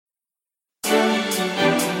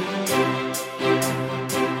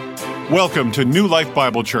Welcome to New Life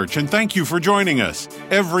Bible Church, and thank you for joining us.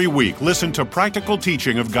 Every week, listen to practical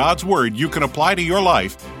teaching of God's Word you can apply to your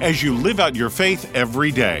life as you live out your faith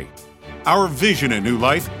every day. Our vision at New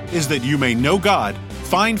Life is that you may know God,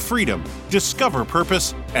 find freedom, discover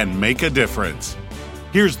purpose, and make a difference.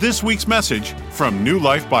 Here's this week's message from New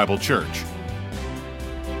Life Bible Church.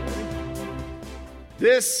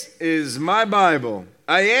 This is my Bible.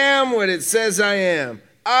 I am what it says I am.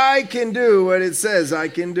 I can do what it says I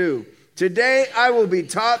can do. Today I will be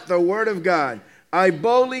taught the Word of God. I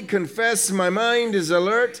boldly confess my mind is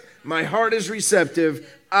alert, my heart is receptive.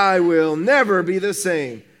 I will never be the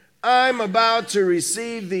same. I'm about to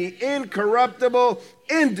receive the incorruptible,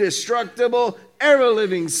 indestructible,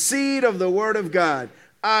 ever-living seed of the Word of God.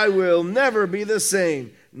 I will never be the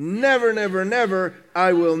same. Never, never, never.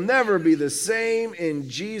 I will never be the same. In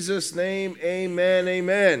Jesus' name, amen,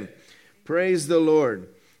 amen. Praise the Lord.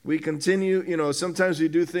 We continue, sometimes we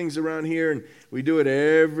do things around here and we do it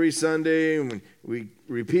every Sunday and we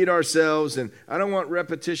repeat ourselves. And I don't want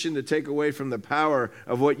repetition to take away from the power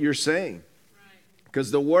of what you're saying. Because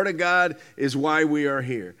the Word of God is why we are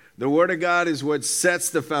here. The Word of God is what sets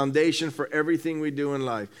the foundation for everything we do in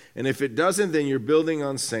life. And if it doesn't, then you're building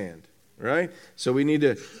on sand, right? So we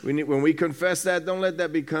need when we confess that, don't let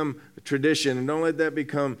that become a tradition and don't let that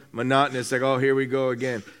become monotonous, like, oh, here we go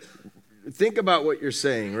again. Think about what you're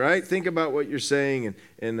saying, right? Think about what you're saying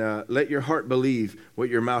and let your heart believe what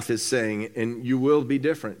your mouth is saying, and you will be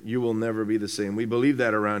different. You will never be the same. We believe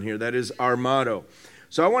that around here. That is our motto.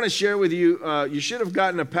 So I want to share with you, you should have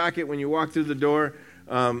gotten a packet when you walked through the door,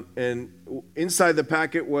 and inside the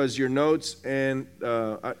packet was your notes, and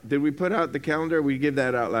did we put out the calendar? We gave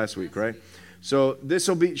that out last week, right? So this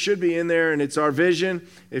should be in there, and it's our vision.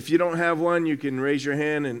 If you don't have one, you can raise your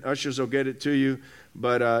hand, and ushers will get it to you.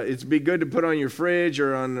 But it'd be good to put on your fridge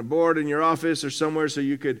or on the board in your office or somewhere so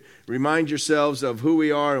you could remind yourselves of who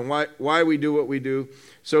we are and why we do what we do.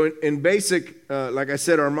 So in basic, like I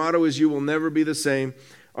said, our motto is you will never be the same.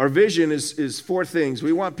 Our vision is four things.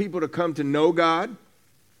 We want people to come to know God.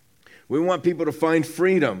 We want people to find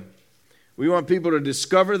freedom. We want people to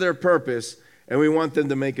discover their purpose, and we want them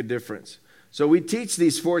to make a difference. So we teach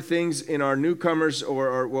these four things in our newcomers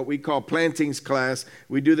or what we call plantings class.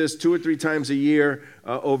 We do this 2 or 3 times a year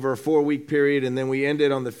over a 4-week period, and then we end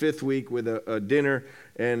it on the 5th week with a dinner.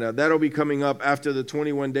 And that'll be coming up after the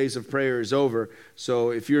 21 days of prayer is over. So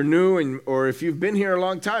if you're new or if you've been here a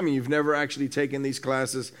long time and you've never actually taken these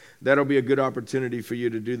classes, that'll be a good opportunity for you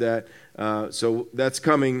to do that. So that's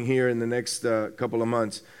coming here in the next couple of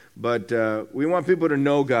months. But we want people to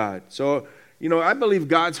know God. So I believe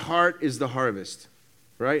God's heart is the harvest,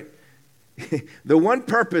 right? The one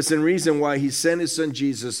purpose and reason why he sent his son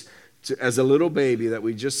Jesus as a little baby that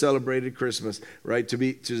we just celebrated Christmas, right?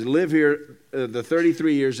 To live here the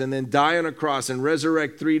 33 years and then die on a cross and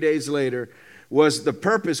resurrect 3 days later the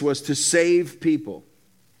purpose was to save people.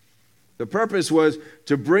 The purpose was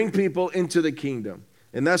to bring people into the kingdom.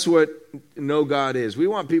 And that's what know God is. We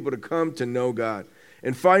want people to come to know God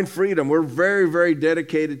and find freedom. We're very, very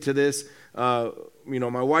dedicated to this. My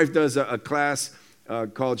wife does a class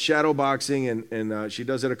called shadow boxing, and she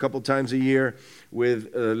does it a couple times a year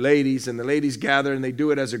with ladies, and the ladies gather and they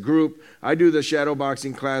do it as a group. I do the shadow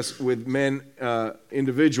boxing class with men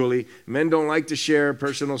individually. Men don't like to share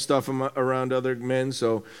personal stuff around other men,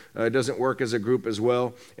 so it doesn't work as a group as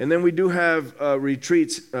well. And then we do have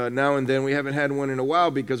retreats now and then. We haven't had one in a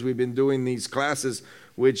while because we've been doing these classes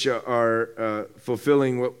which are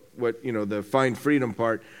fulfilling what the find freedom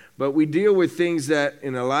part. But we deal with things that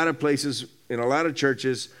in a lot of places, in a lot of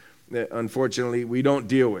churches, that unfortunately we don't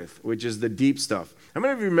deal with, which is the deep stuff. How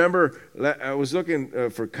many of you remember, I was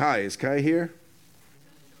looking for Kai. Is Kai here?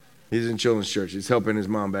 He's in Children's Church. He's helping his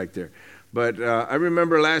mom back there. But I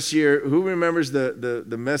remember last year, who remembers the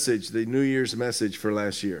message, the New Year's message for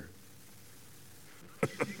last year?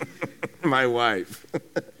 My wife.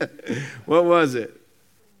 What was it?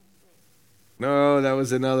 No, that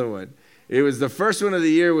was another one. It was the first one of the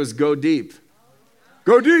year was Go Deep.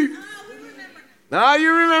 Go Deep. Now you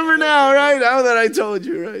remember now, right? Now that I told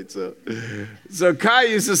you, right? So Kai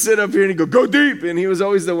used to sit up here and he'd go deep. And he was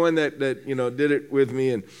always the one that did it with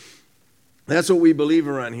me. And that's what we believe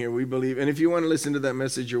around here. We believe. And if you want to listen to that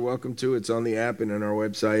message, you're welcome to. It's on the app and on our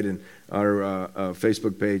website and our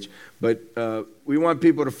Facebook page. But we want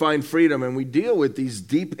people to find freedom. And we deal with these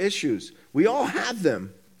deep issues. We all have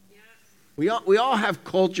them. We all have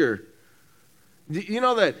culture. You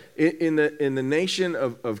know that in the nation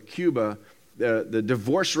of Cuba, the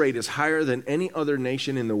divorce rate is higher than any other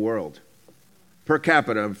nation in the world per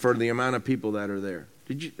capita for the amount of people that are there.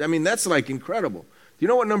 That's like incredible. Do you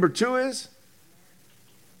know what number 2 is?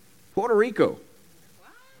 Puerto Rico.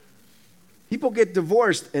 People get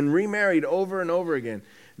divorced and remarried over and over again.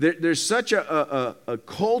 There's such a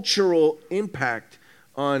cultural impact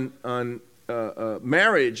on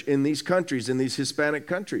marriage in these countries, in these Hispanic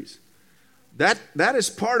countries. That is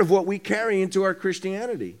part of what we carry into our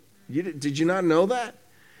Christianity. Did you not know that?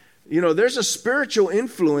 You know, there's a spiritual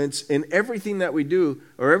influence in everything that we do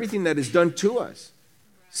or everything that is done to us.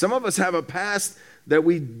 Some of us have a past that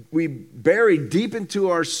we bury deep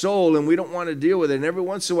into our soul and we don't want to deal with it. And every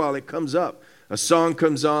once in a while it comes up. A song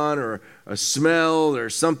comes on or a smell or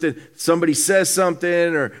something. Somebody says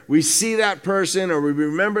something or we see that person or we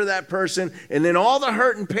remember that person. And then all the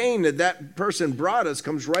hurt and pain that person brought us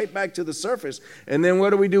comes right back to the surface. And then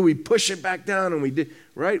what do? We push it back down and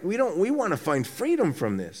right? We want to find freedom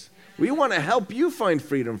from this. We want to help you find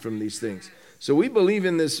freedom from these things. So we believe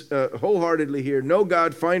in this wholeheartedly here. Know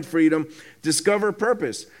God, find freedom, discover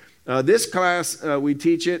purpose. This class, we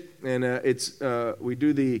teach it, and we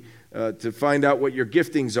do to find out what your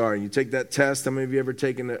giftings are. And you take that test. How many of you ever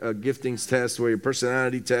taken a giftings test, or your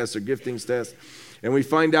personality test or giftings test? And we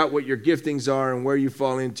find out what your giftings are and where you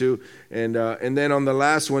fall into. And then on the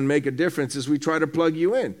last one, make a difference, as we try to plug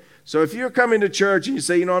you in. So if you're coming to church and you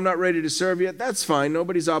say, I'm not ready to serve yet, that's fine.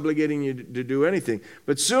 Nobody's obligating you to do anything.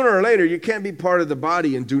 But sooner or later, you can't be part of the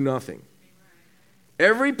body and do nothing.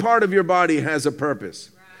 Every part of your body has a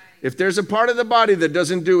purpose. If there's a part of the body that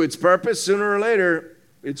doesn't do its purpose, sooner or later,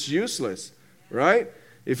 it's useless, right?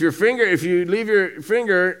 If you leave your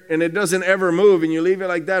finger and it doesn't ever move and you leave it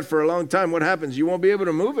like that for a long time, what happens? You won't be able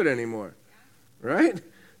to move it anymore, right?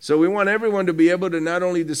 So we want everyone to be able to not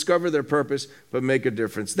only discover their purpose, but make a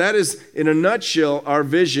difference. That is, in a nutshell, our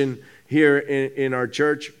vision here in our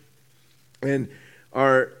church. And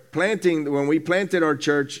our planting, when we planted our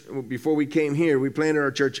church, before we came here, we planted our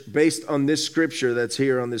church based on this scripture that's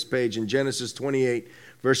here on this page in Genesis 28,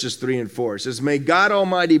 verses 3 and 4. It says, "May God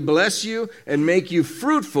Almighty bless you and make you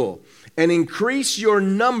fruitful and increase your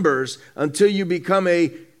numbers until you become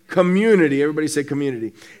a community." Everybody say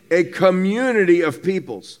community. A community of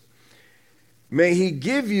peoples. "May he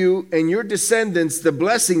give you and your descendants the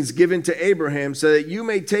blessings given to Abraham, so that you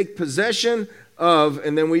may take possession of,"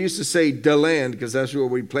 and then we used to say the land, because that's where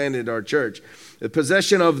we planted our church, "the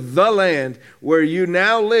possession of the land where you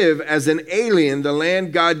now live as an alien, the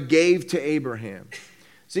land God gave to Abraham."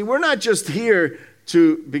 See, we're not just here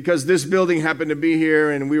because this building happened to be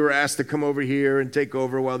here and we were asked to come over here and take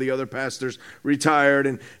over while the other pastors retired.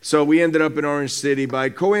 And so we ended up in Orange City by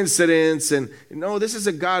coincidence. And no, this is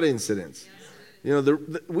a God incidence. You know,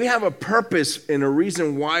 we have a purpose and a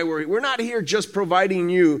reason why we're not here just providing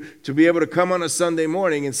you to be able to come on a Sunday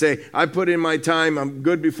morning and say, "I put in my time, I'm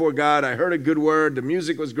good before God, I heard a good word, the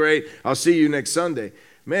music was great, I'll see you next Sunday."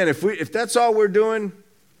 Man, if that's all we're doing,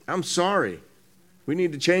 I'm sorry. We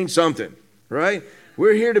need to change something, right?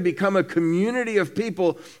 We're here to become a community of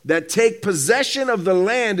people that take possession of the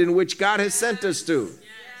land in which God has sent us to.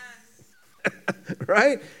 Yes.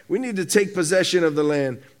 Right? We need to take possession of the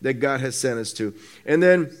land that God has sent us to. And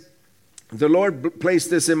then the Lord placed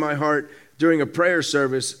this in my heart during a prayer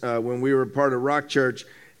service when we were part of Rock Church.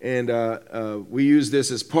 And we use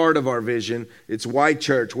this as part of our vision. It's why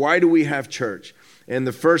church? Why do we have church? And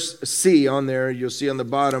the first C on there, you'll see on the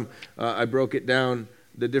bottom, I broke it down,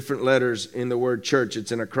 the different letters in the word church.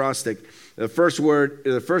 It's an acrostic. The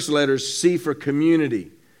first letter is C for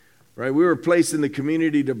community, right? We were placed in the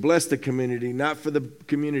community to bless the community, not for the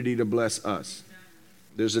community to bless us.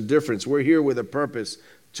 There's a difference. We're here with a purpose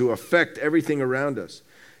to affect everything around us.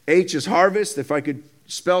 H is harvest. If I could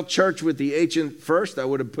spell church with the H in first, I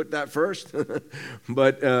would have put that first.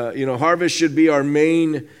 But, harvest should be our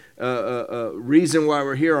main reason why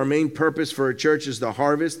we're here. Our main purpose for a church is the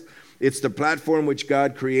harvest. It's the platform which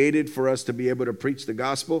God created for us to be able to preach the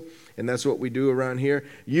gospel, and that's what we do around here.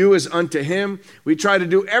 U is unto him. We try to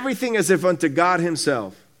do everything as if unto God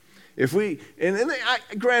himself.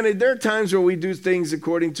 Granted, there are times where we do things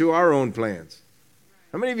according to our own plans.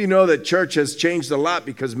 How many of you know that church has changed a lot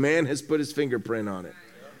because man has put his fingerprint on it?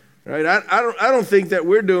 Right? I don't think that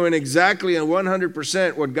we're doing exactly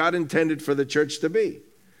 100% what God intended for the church to be.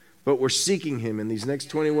 But we're seeking him in these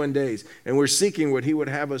next 21 days. And we're seeking what he would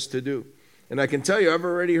have us to do. And I can tell you, I've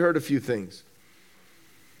already heard a few things.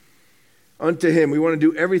 Unto him, we want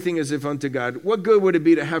to do everything as if unto God. What good would it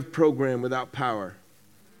be to have program without power?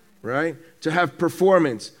 Right? To have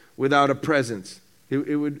performance without a presence.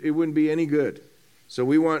 It wouldn't be any good. So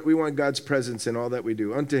we want God's presence in all that we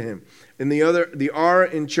do, unto him. And the R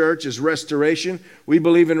in church is restoration. We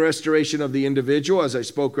believe in restoration of the individual, as I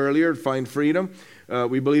spoke earlier, find freedom.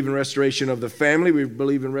 We believe in restoration of the family. We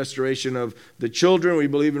believe in restoration of the children. We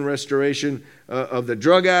believe in restoration of the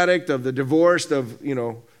drug addict, of the divorced, of,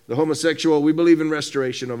 the homosexual. We believe in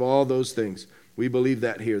restoration of all those things. We believe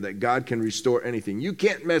that here, that God can restore anything. You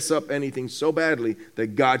can't mess up anything so badly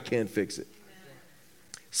that God can't fix it.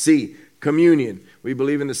 C, communion. We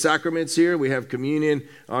believe in the sacraments here. We have communion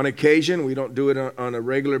on occasion. We don't do it on a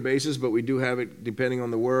regular basis, but we do have it depending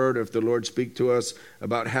on the word, or if the Lord speak to us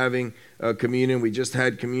about having communion. We just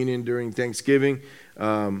had communion during Thanksgiving.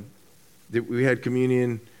 We had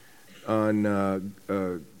communion on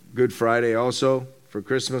Good Friday also. For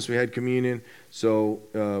Christmas, we had communion.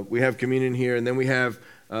 So we have communion here. And then we have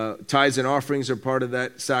tithes and offerings are part of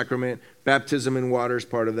that sacrament. Baptism in water is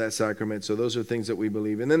part of that sacrament. So those are things that we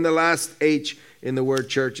believe. And then the last H in the word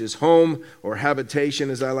church is home, or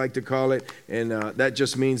habitation, as I like to call it. And that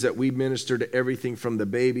just means that we minister to everything from the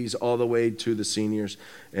babies all the way to the seniors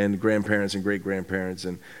and grandparents and great-grandparents.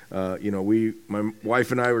 And, my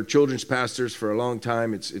wife and I were children's pastors for a long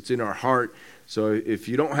time. It's in our heart. So if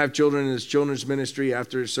you don't have children in this children's ministry,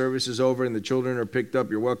 after service is over and the children are picked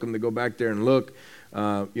up, you're welcome to go back there and look.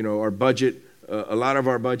 Our budget, a lot of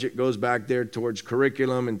our budget goes back there towards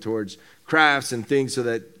curriculum and towards crafts and things so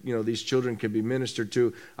that, these children can be ministered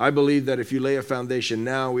to. I believe that if you lay a foundation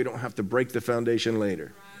now, we don't have to break the foundation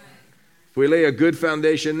later. If we lay a good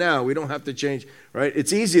foundation now, we don't have to change, right?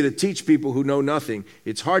 It's easy to teach people who know nothing.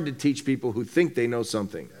 It's hard to teach people who think they know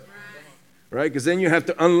something. Right? Because then you have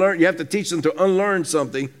to unlearn. You have to teach them to unlearn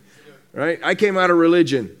something. Right? I came out of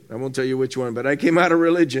religion. I won't tell you which one, but I came out of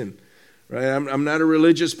religion. Right? I'm not a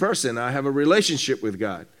religious person. I have a relationship with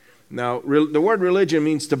God. Now, the word religion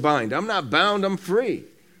means to bind. I'm not bound. I'm free.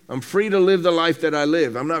 I'm free to live the life that I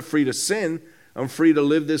live. I'm not free to sin. I'm free to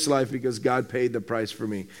live this life because God paid the price for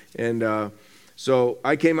me. And so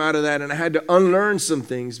I came out of that, and I had to unlearn some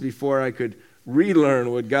things before I could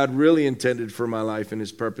relearn what God really intended for my life and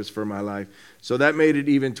his purpose for my life. So that made it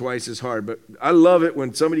even twice as hard. But I love it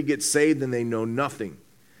when somebody gets saved and they know nothing.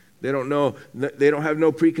 They don't have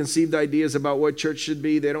no preconceived ideas about what church should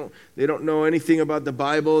be. They don't know anything about the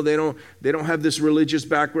Bible. They don't have this religious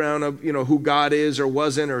background of, who God is or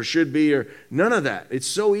wasn't or should be, or none of that. It's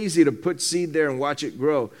so easy to put seed there and watch it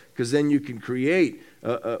grow, because then you can create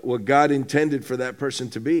what God intended for that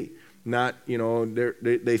person to be. Not,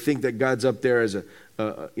 they think that God's up there as a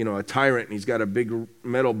tyrant, and he's got a big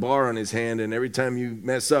metal bar on his hand, and every time you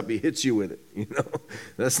mess up, he hits you with it.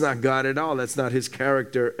 That's not God at all. That's not his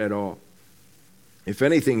character at all. If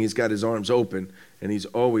anything, he's got his arms open, and he's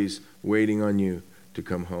always waiting on you to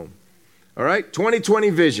come home. All right, 2020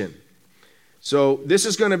 vision. So this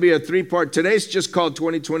is going to be a three-part. Today's just called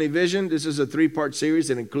 2020 Vision. This is a three-part series.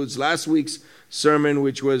 It includes last week's sermon,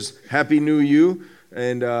 which was Happy New You.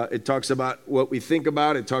 And it talks about what we think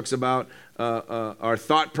about. It talks about our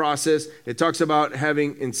thought process. It talks about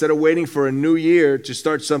having, instead of waiting for a new year to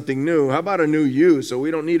start something new, how about a new you? So we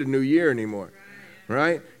don't need a new year anymore,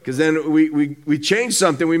 right? Because then we change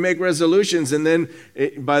something, we make resolutions, and then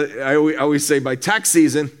I always say by tax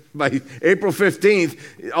season, by April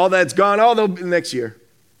 15th, all that's gone. They'll be next year.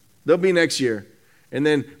 They'll be next year. And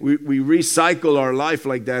then we recycle our life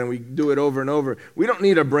like that, and we do it over and over. We don't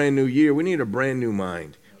need a brand new year. We need a brand new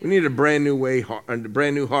mind. We need a brand new way, a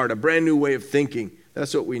brand new heart, a brand new way of thinking.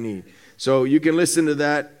 That's what we need. So you can listen to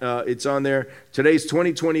that. It's on there. Today's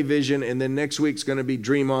 2020 Vision, and then next week's going to be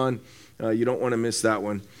Dream On. You don't want to miss that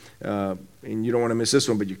one. And you don't want to miss this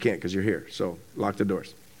one, but you can't because you're here. So lock the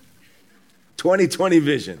doors. 2020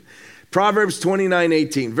 Vision. Proverbs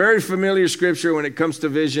 29:18, very familiar scripture when it comes to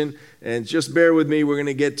vision, and just bear with me, we're going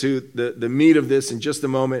to get to the meat of this in just a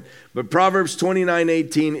moment. But Proverbs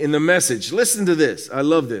 29:18 in the Message, listen to this, I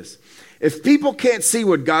love this. If people can't see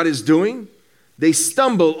what God is doing, they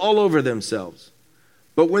stumble all over themselves.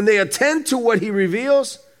 But when they attend to what he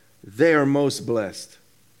reveals, they are most blessed.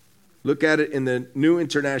 Look at it in the New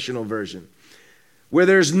International Version. Where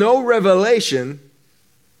there's no revelation,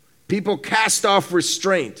 people cast off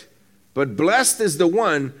restraint. But blessed is the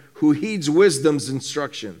one who heeds wisdom's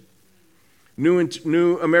instruction.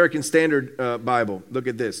 New American Standard Bible. Look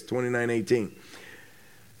at this, 29:18.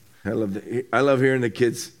 I love hearing the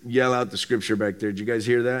kids yell out the scripture back there. Did you guys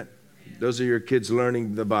hear that? Those are your kids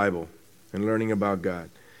learning the Bible and learning about God.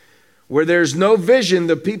 Where there's no vision,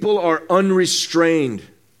 the people are unrestrained.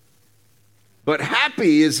 But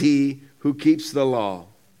happy is he who keeps the law.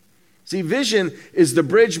 See, vision is the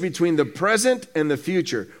bridge between the present and the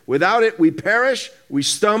future. Without it, we perish, we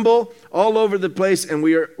stumble all over the place, and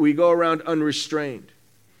we go around unrestrained.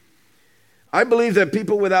 I believe that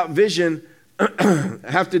people without vision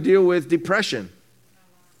have to deal with depression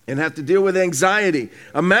and have to deal with anxiety.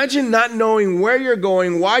 Imagine not knowing where you're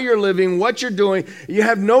going, why you're living, what you're doing. You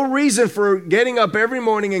have no reason for getting up every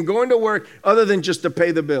morning and going to work other than just to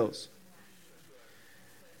pay the bills.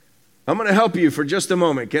 I'm going to help you for just a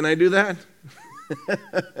moment. Can I do that?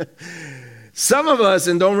 Some of us,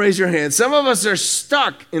 and don't raise your hand, some of us are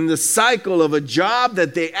stuck in the cycle of a job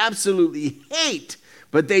that they absolutely hate,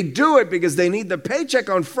 but they do it because they need the paycheck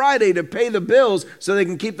on Friday to pay the bills so they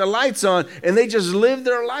can keep the lights on, and they just live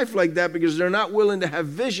their life like that because they're not willing to have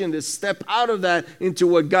vision to step out of that into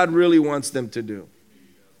what God really wants them to do.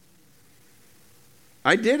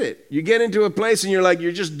 I did it. You get into a place and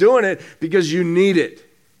you're just doing it because you need it.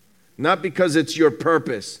 Not because it's your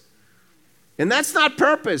purpose. And that's not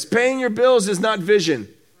purpose. Paying your bills is not vision.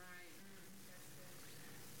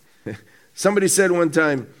 Somebody said one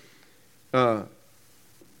time, I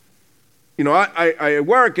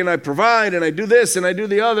work and I provide and I do this and I do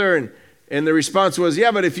the other. And the response was, yeah,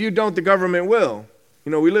 but if you don't, the government will.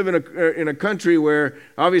 We live in a country where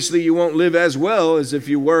obviously you won't live as well as if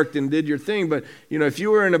you worked and did your thing. But, if you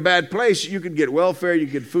were in a bad place, you could get welfare, you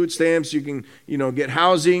could get food stamps, you can, get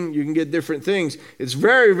housing, you can get different things. It's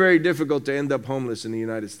very, very difficult to end up homeless in the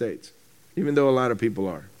United States, even though a lot of people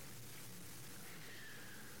are.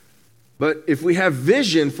 But if we have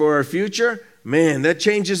vision for our future, man, that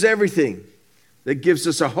changes everything. That gives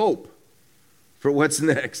us a hope for what's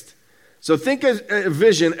next. So think of a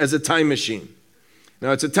vision as a time machine.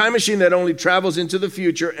 Now, it's a time machine that only travels into the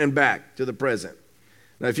future and back to the present.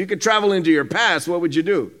 Now, if you could travel into your past, what would you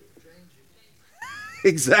do?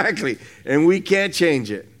 Exactly. And we can't change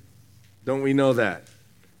it. Don't we know that?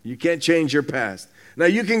 You can't change your past. Now,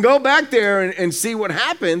 you can go back there and see what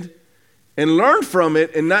happened and learn from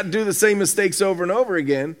it and not do the same mistakes over and over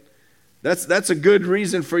again. That's a good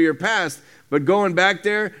reason for your past. But going back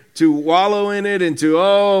there to wallow in it and to,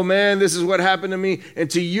 oh man, this is what happened to me,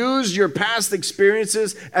 and to use your past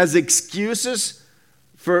experiences as excuses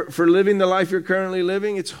for living the life you're currently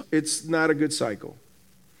living, it's not a good cycle.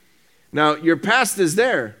 Now, your past is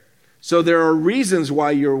there, so there are reasons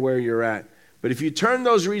why you're where you're at. But if you turn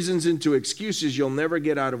those reasons into excuses, you'll never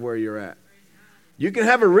get out of where you're at. You can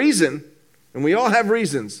have a reason, and we all have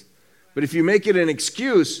reasons, but if you make it an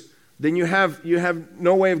excuse, then you have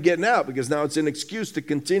no way of getting out because now it's an excuse to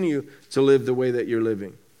continue to live the way that you're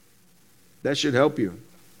living. That should help you.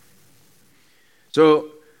 So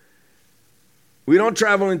we don't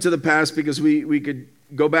travel into the past because we could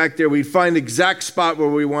go back there. We'd find the exact spot where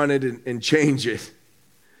we wanted and change it.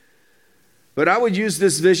 But I would use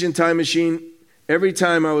this vision time machine every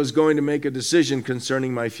time I was going to make a decision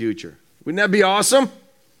concerning my future. Wouldn't that be awesome?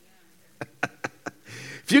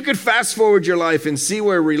 If you could fast forward your life and see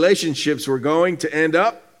where relationships were going to end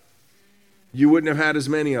up, you wouldn't have had as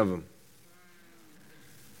many of them.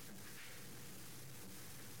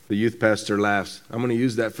 The youth pastor laughs. I'm going to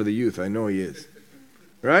use that for the youth. I know he is.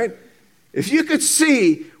 Right? If you could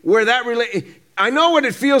see where that I know what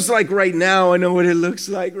it feels like right now. I know what it looks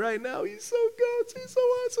like right now. He's so good. He's so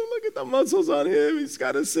awesome. Look at the muscles on him. He's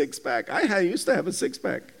got a six-pack. I used to have a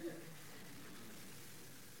six-pack.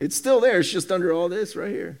 It's still there. It's just under all this right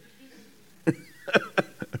here.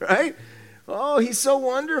 Right? Oh, he's so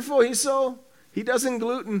wonderful. He doesn't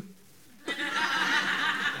gluten.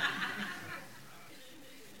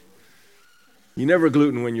 You never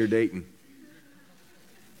gluten when you're dating.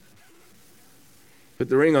 Put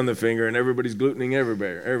the ring on the finger and everybody's glutening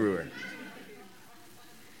everywhere.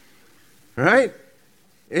 Right?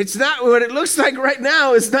 It's not what it looks like right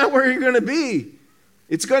now. It's not where you're going to be.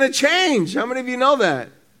 It's going to change. How many of you know that?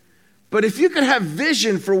 But if you could have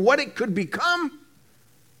vision for what it could become,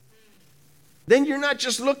 then you're not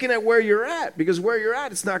just looking at where you're at, because where you're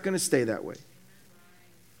at, it's not going to stay that way.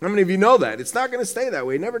 How many of you know that? It's not going to stay that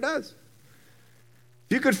way. It never does.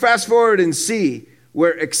 If you could fast forward and see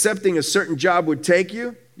where accepting a certain job would take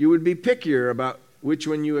you, you would be pickier about which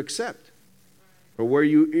one you accept or where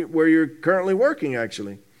you're currently working,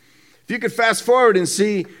 actually. If you could fast forward and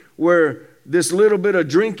see where this little bit of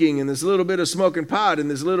drinking and this little bit of smoking pot and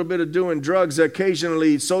this little bit of doing drugs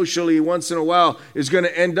occasionally, socially, once in a while is going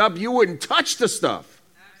to end up, you wouldn't touch the stuff.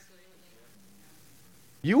 Absolutely.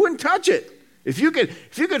 You wouldn't touch it. If you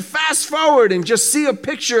could fast forward and just see a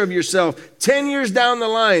picture of yourself 10 years down the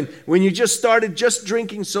line when you just started just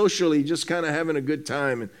drinking socially, just kind of having a good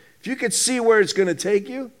time, and if you could see where it's going to take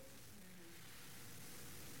you,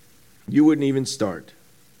 you wouldn't even start.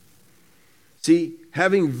 See,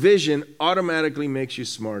 having vision automatically makes you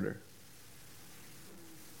smarter.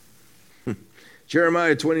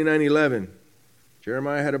 Jeremiah 29:11.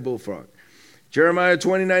 Jeremiah had a bullfrog. Jeremiah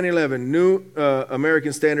 29:11, New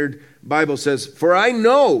American Standard Bible says, "For I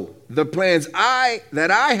know the plans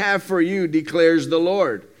that I have for you, declares the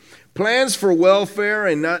Lord. Plans for welfare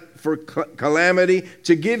and not for calamity,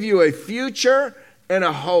 to give you a future and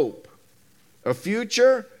a hope." A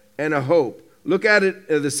future and a hope. Look at it,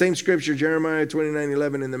 the same scripture, Jeremiah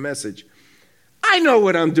 29:11 in the Message. I know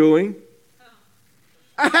what I'm doing.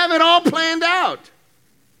 I have it all planned out.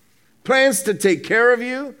 Plans to take care of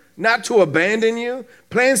you, not to abandon you.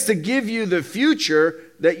 Plans to give you the future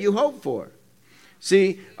that you hope for.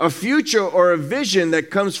 See, a future or a vision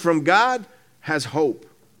that comes from God has hope,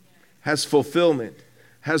 has fulfillment,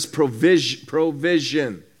 has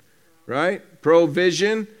provision, right?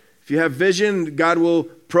 Provision. If you have vision, God will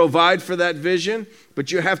provide for that vision,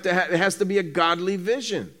 but it has to be a godly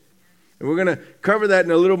vision. And we're going to cover that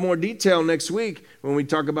in a little more detail next week when we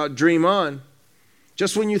talk about Dream On.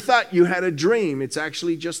 Just when you thought you had a dream, it's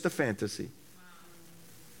actually just a fantasy.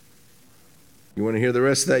 You want to hear the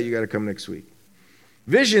rest of that, you got to come next week.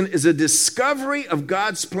 Vision is a discovery of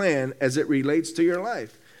God's plan as it relates to your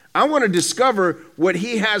life. I want to discover what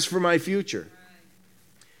He has for my future.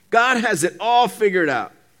 God has it all figured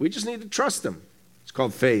out. We just need to trust Him. It's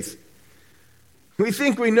called faith. We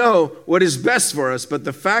think we know what is best for us, but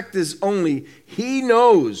the fact is only He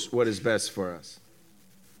knows what is best for us.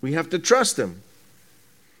 We have to trust Him.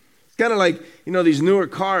 It's kind of like, these newer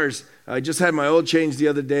cars. I just had my oil changed the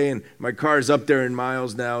other day, and my car is up there in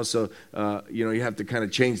miles now, so, you have to kind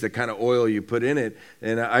of change the kind of oil you put in it.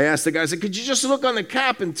 And I asked the guy, I said, could you just look on the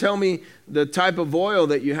cap and tell me the type of oil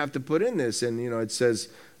that you have to put in this? And, it says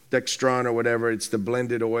Dextron or whatever. It's the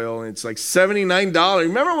blended oil, and it's like $79.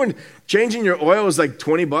 Remember when changing your oil was like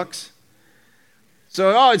 $20?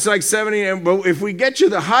 So, it's like 70, but if we get you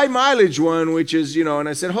the high mileage one, which is, and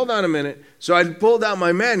I said, hold on a minute. So I pulled out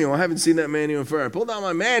my manual. I haven't seen that manual in forever. I pulled out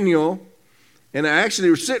my manual, and I actually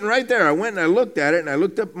was sitting right there. I went and I looked at it, and I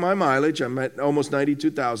looked up my mileage. I'm at almost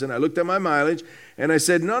 92,000. I looked at my mileage, and I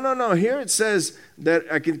said, no. Here it says that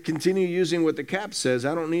I can continue using what the cap says.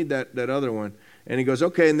 I don't need that other one. And he goes,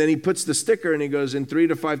 okay. And then he puts the sticker and he goes, in 3,000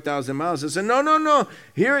 to 5,000 miles. I said, no.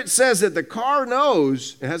 Here it says that the car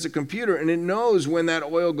knows, it has a computer, and it knows when that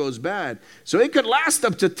oil goes bad. So it could last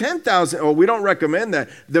up to 10,000. Oh, we don't recommend that.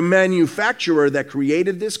 The manufacturer that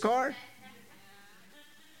created this car,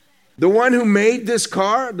 the one who made this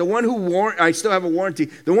car, the one who I still have a warranty.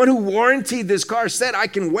 The one who warranted this car said, I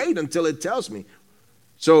can wait until it tells me.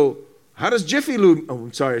 So how does Jiffy Lube? Oh,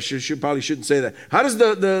 I'm sorry, I probably shouldn't say that. How does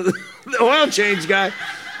the oil change guy,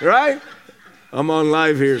 right? I'm on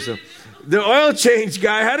live here, so the oil change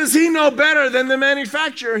guy, how does he know better than the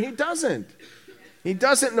manufacturer? He doesn't. He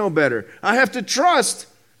doesn't know better. I have to trust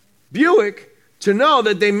Buick to know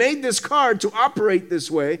that they made this car to operate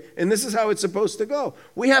this way, and this is how it's supposed to go.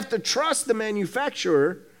 We have to trust the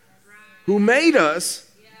manufacturer who made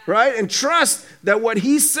us, right? And trust that what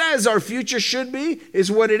He says our future should be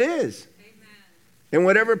is what it is. And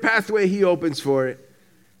whatever pathway He opens for it,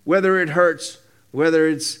 whether it hurts, whether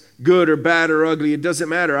it's good or bad or ugly, it doesn't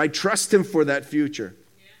matter. I trust Him for that future.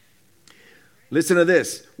 Listen to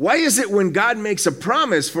this. Why is it when God makes a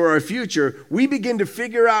promise for our future, we begin to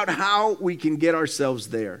figure out how we can get ourselves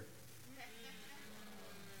there?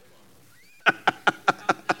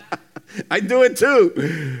 I do it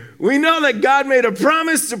too. We know that God made a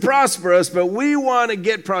promise to prosper us, but we want to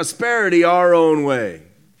get prosperity our own way.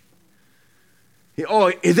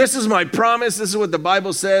 Oh, this is my promise. This is what the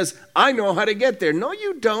Bible says. I know how to get there. No,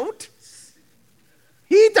 you don't.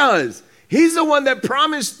 He does. He's the one that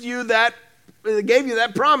promised you that, gave you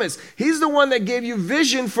that promise. He's the one that gave you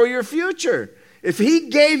vision for your future. If He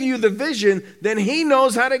gave you the vision, then He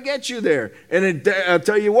knows how to get you there. And I'll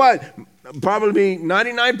tell you what, probably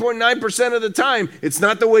 99.9% of the time, it's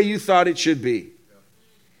not the way you thought it should be,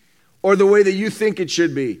 or the way that you think it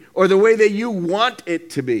should be, or the way that you want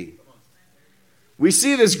it to be. We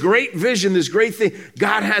see this great vision, this great thing.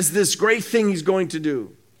 God has this great thing He's going to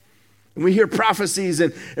do. And we hear prophecies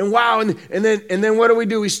and wow, and then what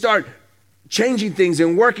do? We start changing things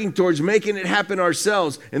and working towards making it happen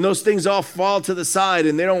ourselves. And those things all fall to the side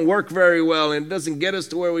and they don't work very well and it doesn't get us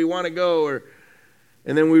to where we want to go.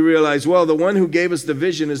 And then we realize, well, the one who gave us the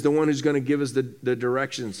vision is the one who's going to give us the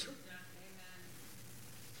directions.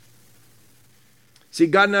 See,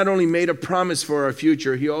 God not only made a promise for our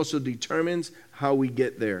future, He also determines how we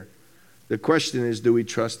get there. The question is, do we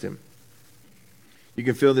trust Him? You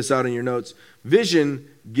can fill this out in your notes. Vision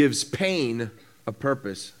gives pain a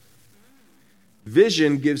purpose.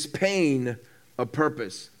 Vision gives pain a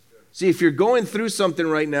purpose. See, if you're going through something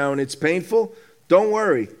right now and it's painful, don't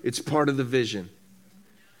worry. It's part of the vision.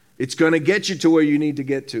 It's going to get you to where you need to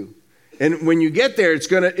get to. And when you get there, it's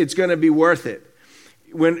going to be worth it.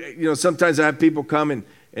 When, sometimes I have people come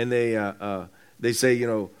and they say,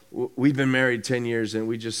 we've been married 10 years and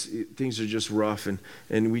things are just rough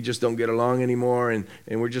and we just don't get along anymore and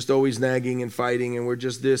we're just always nagging and fighting and we're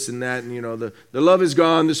just this and that and, the love is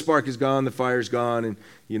gone, the spark is gone, the fire's gone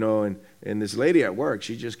and this lady at work,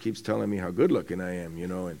 she just keeps telling me how good looking I am,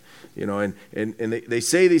 and they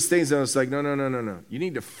say these things and it's like, no. You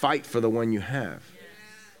need to fight for the one you have.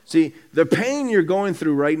 See, the pain you're going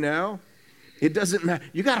through right now, it doesn't matter.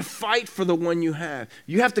 You got to fight for the one you have.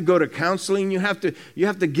 You have to go to counseling. You have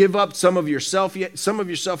to give up some of yourself. Some of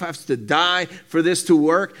yourself has to die for this to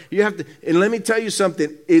work. And let me tell you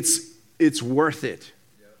something. It's worth it.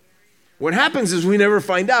 What happens is we never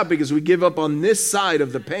find out because we give up on this side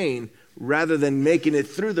of the pain rather than making it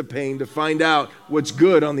through the pain to find out what's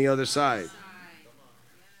good on the other side.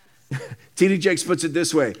 T.D. Jakes puts it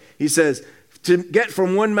this way. He says, to get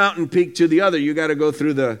from one mountain peak to the other, you got to go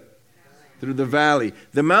through the valley.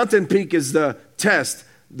 The mountain peak is the test.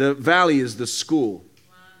 The valley is the school.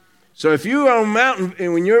 So if you are on a mountain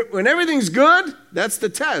and when everything's good, that's the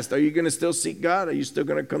test. Are you going to still seek God? Are you still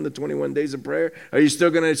going to come to 21 days of prayer? Are you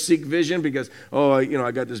still going to seek vision because,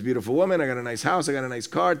 I got this beautiful woman, I got a nice house, I got a nice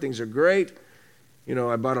car, things are great.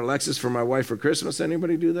 I bought a Lexus for my wife for Christmas.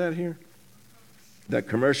 Anybody do that here? That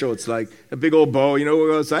commercial, it's like a big old bow,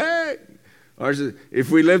 we'll say, hey. Ours is,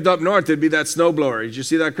 if we lived up north, it'd be that snowblower. Did you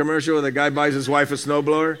see that commercial where the guy buys his wife a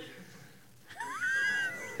snowblower?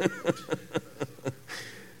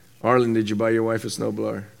 Arlen, did you buy your wife a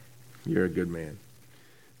snowblower? You're a good man.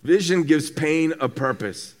 Vision gives pain a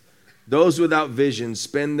purpose. Those without vision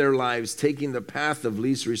spend their lives taking the path of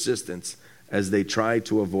least resistance as they try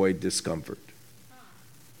to avoid discomfort.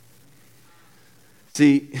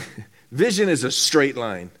 See, vision is a straight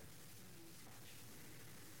line.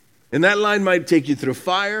 And that line might take you through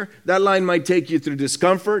fire. That line might take you through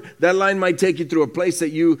discomfort. That line might take you through a place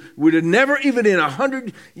that you would have never, even in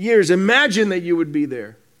 100 years, imagined that you would be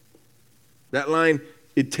there. That line,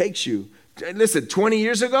 it takes you. Listen, 20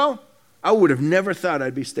 years ago, I would have never thought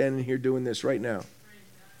I'd be standing here doing this right now.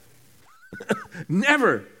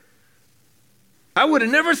 Never. I would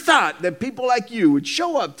have never thought that people like you would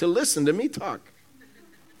show up to listen to me talk.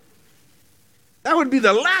 That would be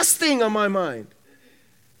the last thing on my mind.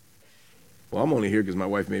 Well, I'm only here because my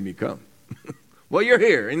wife made me come. Well, you're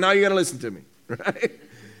here, and now you got to listen to me, right?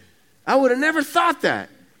 I would have never thought that.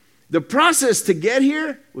 The process to get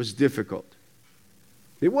here was difficult.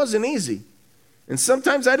 It wasn't easy. And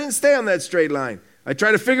sometimes I didn't stay on that straight line. I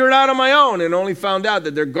tried to figure it out on my own and only found out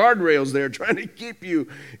that there are guardrails there trying to keep you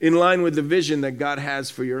in line with the vision that God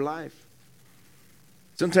has for your life.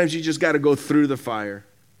 Sometimes you just got to go through the fire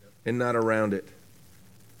and not around it.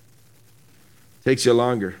 Takes you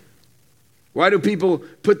longer. Why do people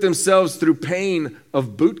put themselves through pain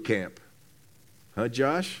of boot camp? Huh,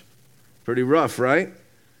 Josh? Pretty rough, right?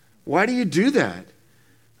 Why do you do that?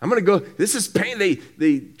 I'm going to go, this is pain.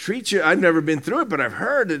 They treat you, I've never been through it, but I've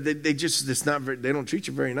heard that they don't treat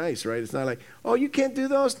you very nice, right? It's not like, oh, you can't do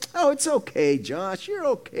those? Oh, it's okay, Josh, you're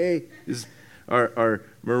okay. This is our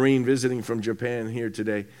Marine visiting from Japan here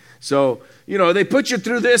today. So, they put you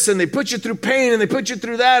through this and they put you through pain and they put you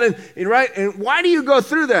through that. And right? And why do you go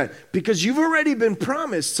through that? Because you've already been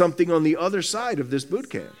promised something on the other side of this boot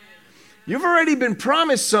camp. You've already been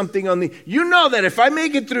promised something you know that if I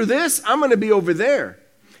make it through this, I'm going to be over there.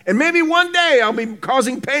 And maybe one day I'll be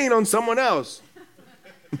causing pain on someone else.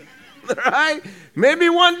 Right? Maybe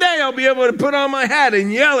one day I'll be able to put on my hat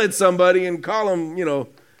and yell at somebody and call them,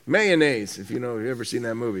 mayonnaise, if you've ever seen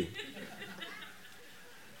that movie.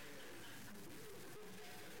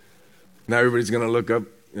 Now everybody's going to look up,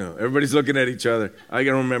 everybody's looking at each other. I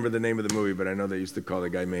don't remember the name of the movie, but I know they used to call the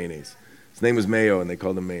guy mayonnaise. His name was Mayo, and they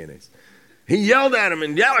called him mayonnaise. He yelled at him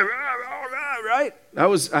and yelled, right?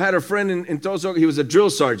 I had a friend in Tulsa. He was a drill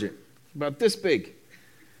sergeant, about this big.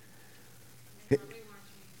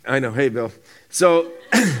 I know. Hey, Bill. So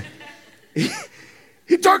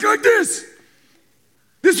he talked like this.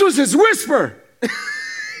 This was his whisper.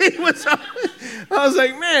 I was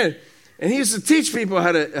like, man. And he used to teach people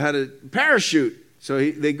how to parachute.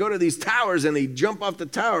 So they go to these towers and they jump off the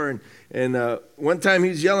tower. And one time he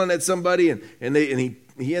was yelling at somebody and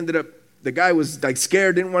he ended up. The guy was like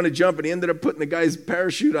scared, didn't want to jump, and he ended up putting the guy's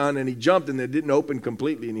parachute on, and he jumped, and it didn't open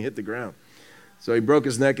completely, and he hit the ground. So he broke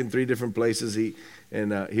his neck in 3 different places. He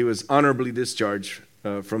was honorably discharged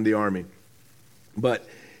from the Army. But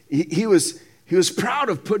he was he was proud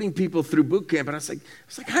of putting people through boot camp. And I was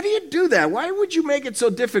like, how do you do that? Why would you make it so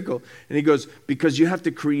difficult? And he goes, because you have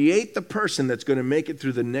to create the person that's going to make it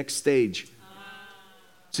through the next stage.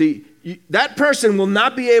 See, that person will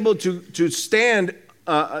not be able to stand,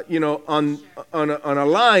 on a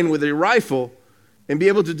line with a rifle and be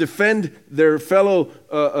able to defend their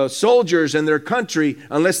fellow soldiers and their country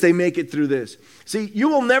unless they make it through this. See, you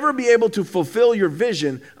will never be able to fulfill your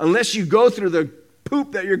vision unless you go through the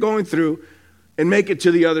poop that you're going through and make it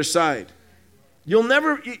to the other side. You're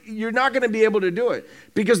not going to be able to do it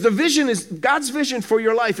because God's vision for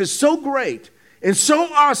your life is so great and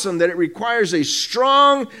so awesome that it requires a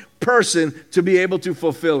strong person to be able to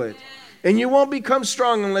fulfill it. And you won't become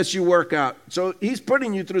strong unless you work out. So he's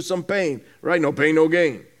putting you through some pain, right? No pain, no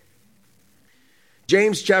gain.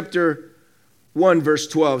 James chapter 1 verse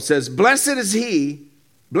 12 says, blessed is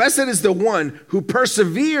the one who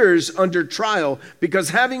perseveres under trial,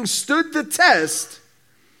 because having stood the test,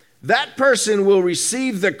 that person will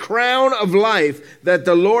receive the crown of life that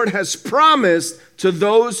the Lord has promised to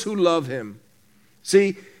those who love him.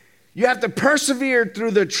 See, you have to persevere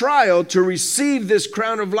through the trial to receive this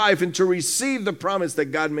crown of life and to receive the promise that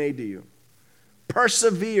God made to you.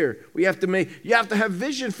 Persevere. You have to have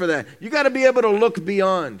vision for that. You got to be able to look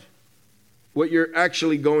beyond what you're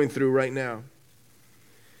actually going through right now.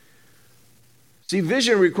 See,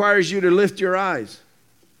 vision requires you to lift your eyes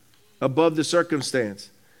above the circumstance.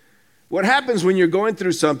 What happens when you're going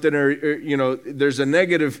through something or there's a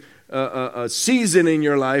negative a season in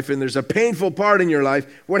your life and there's a painful part in your life,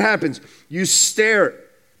 what happens? You stare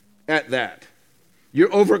at that.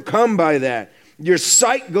 You're overcome by that. Your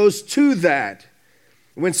sight goes to that.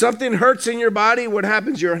 When something hurts in your body, what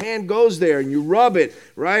happens? Your hand goes there and you rub it,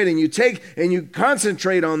 right? And you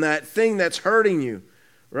concentrate on that thing that's hurting you.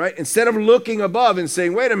 Right? Instead of looking above and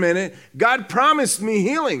saying, wait a minute, God promised me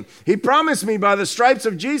healing. He promised me by the stripes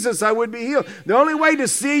of Jesus I would be healed. The only way to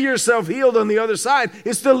see yourself healed on the other side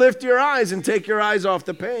is to lift your eyes and take your eyes off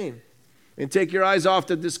the pain. And take your eyes off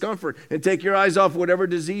the discomfort. And take your eyes off whatever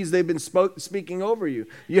disease they've been speaking over you.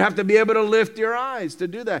 You have to be able to lift your eyes to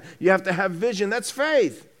do that. You have to have vision. That's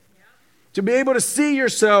faith. Yeah. To be able to see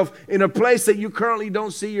yourself in a place that you currently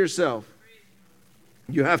don't see yourself.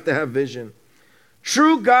 You have to have vision.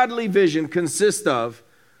 True godly vision consists of,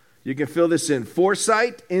 you can fill this in,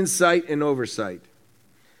 foresight, insight, and oversight.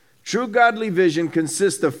 True godly vision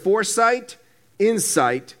consists of foresight,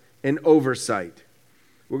 insight, and oversight.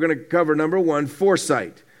 We're going to cover number 1,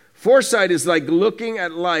 foresight. Foresight is like looking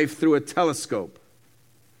at life through a telescope.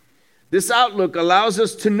 This outlook allows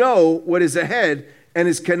us to know what is ahead and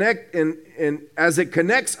as it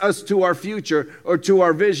connects us to our future or to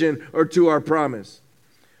our vision or to our promise.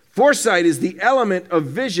 Foresight is the element of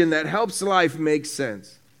vision that helps life make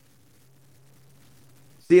sense.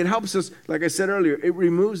 See, it helps us, like I said earlier, it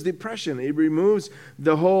removes depression. It removes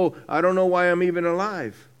the whole, I don't know why I'm even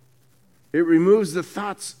alive. It removes the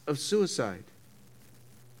thoughts of suicide.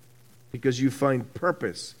 Because you find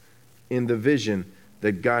purpose in the vision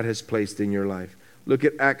that God has placed in your life. Look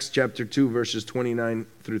at Acts chapter 2, verses 29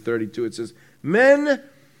 through 32. It says, men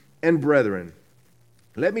and brethren,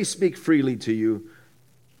 let me speak freely to you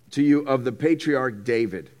of the patriarch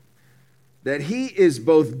David, that he is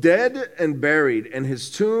both dead and buried, and his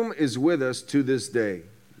tomb is with us to this day.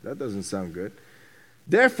 That doesn't sound good.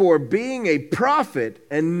 Therefore, being a prophet,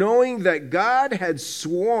 and knowing that God had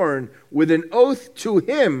sworn with an oath to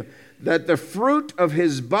him that the fruit of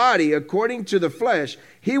his body, according to the flesh,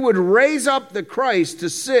 he would raise up the Christ to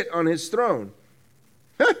sit on his throne.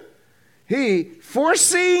 He,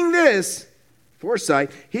 foreseeing this,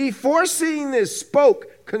 spoke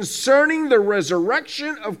concerning the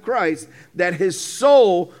resurrection of Christ, that his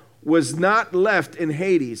soul was not left in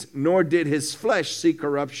Hades, nor did his flesh see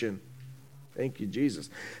corruption. Thank you, Jesus.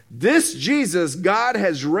 This Jesus God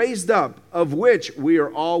has raised up, of which we are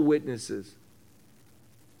all witnesses.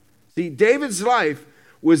 See, David's life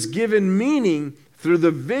was given meaning through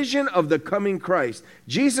the vision of the coming Christ.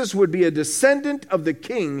 Jesus would be a descendant of the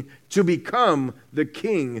king to become the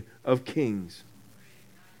King of Kings.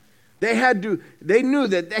 They knew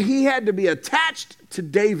that he had to be attached to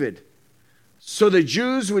David so the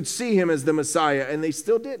Jews would see him as the Messiah, and they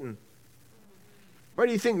still didn't. Why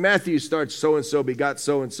do you think Matthew starts so-and-so begot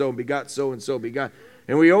so-and-so, begot so-and-so, begot?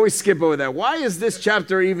 And we always skip over that. Why is this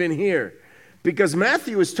chapter even here? Because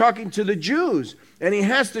Matthew is talking to the Jews, and he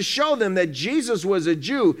has to show them that Jesus was a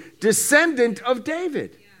Jew, descendant of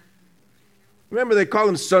David. Remember, they call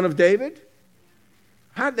him son of David?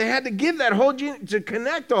 They had to give that whole gene to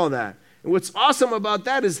connect all that. And what's awesome about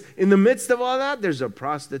that is in the midst of all that, there's a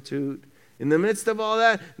prostitute. In the midst of all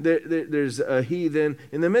that, there's a heathen.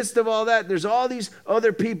 In the midst of all that, there's all these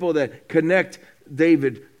other people that connect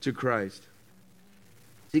David to Christ.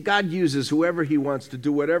 See, God uses whoever he wants to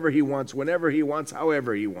do whatever he wants, whenever he wants,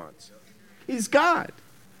 however he wants. He's God.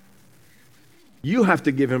 You have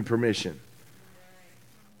to give him permission.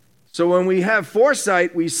 So when we have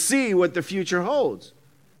foresight, we see what the future holds.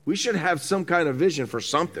 We should have some kind of vision for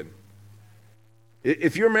something.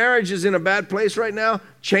 If your marriage is in a bad place right now,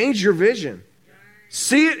 change your vision.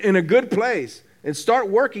 See it in a good place and start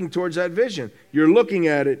working towards that vision. You're looking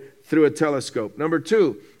at it through a telescope. Number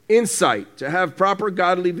 2, insight. To have proper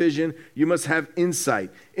godly vision, you must have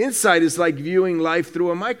insight. Insight is like viewing life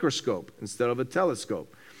through a microscope instead of a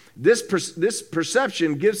telescope. This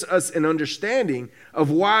perception gives us an understanding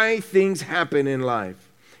of why things happen in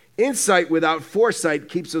life. Insight without foresight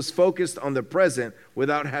keeps us focused on the present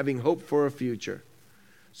without having hope for a future.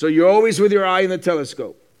 So you're always with your eye in the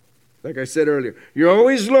telescope. Like I said earlier, you're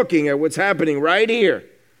always looking at what's happening right here.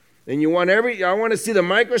 And I want to see the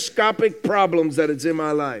microscopic problems that it's in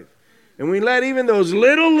my life. And we let even those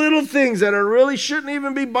little things that really shouldn't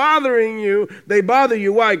even be bothering you, they bother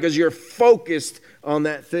you. Why? Because you're focused on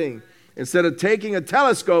that thing. Instead of taking a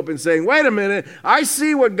telescope and saying, wait a minute, I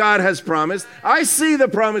see what God has promised. I see the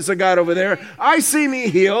promise of God over there. I see me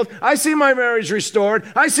healed. I see my marriage restored.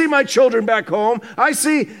 I see my children back home. I can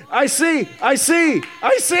see it.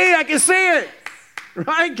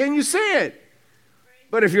 Right? Can you see it?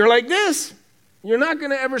 But if you're like this, you're not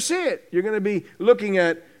going to ever see it. You're going to be looking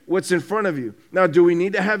at what's in front of you. Now, do we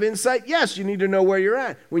need to have insight? Yes, you need to know where you're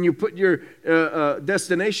at. When you put your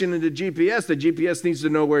destination into GPS, the GPS needs to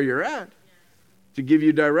know where you're at to give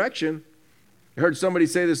you direction. I heard somebody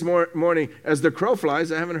say this morning, as the crow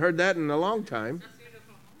flies. I haven't heard that in a long time.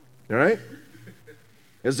 All right?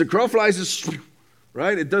 As the crow flies,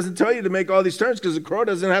 right? It doesn't tell you to make all these turns because the crow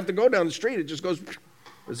doesn't have to go down the street. It just goes,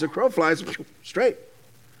 as the crow flies, straight.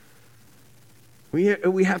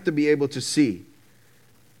 We have to be able to see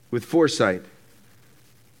with foresight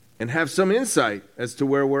and have some insight as to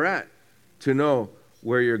where we're at, to know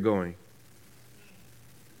where you're going.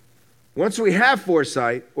 Once we have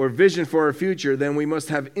foresight or vision for our future, then we must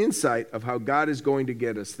have insight of how God is going to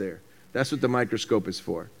get us there. That's what the microscope is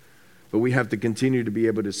for. But we have to continue to be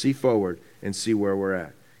able to see forward and see where we're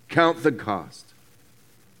at. Count the cost.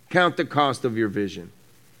 Count the cost of your vision.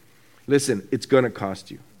 Listen, it's going to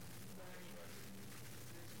cost you.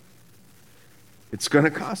 It's going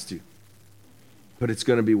to cost you, but it's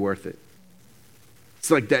going to be worth it.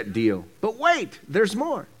 It's like that deal. But wait, there's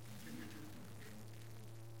more.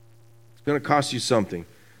 It's going to cost you something,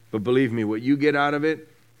 but believe me, what you get out of it,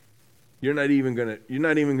 you're not even going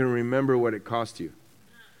to remember what it cost you.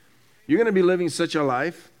 You're going to be living such a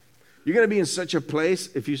life. You're going to be in such a place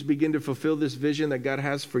if you begin to fulfill this vision that God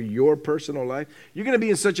has for your personal life. You're going to be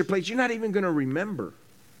in such a place you're not even going to remember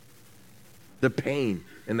the pain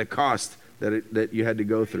and the cost that you had to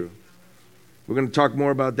go through. We're going to talk more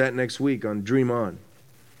about that next week on Dream On.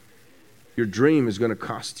 Your dream is going to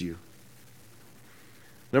cost you.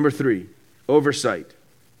 Number 3, oversight.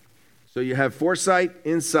 So you have foresight,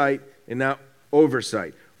 insight, and now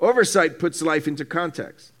oversight. Oversight puts life into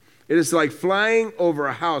context. It is like flying over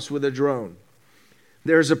a house with a drone.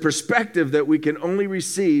 There's a perspective that we can only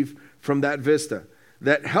receive from that vista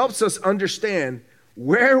that helps us understand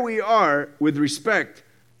where we are with respect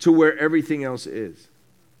to where everything else is.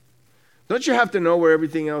 Don't you have to know where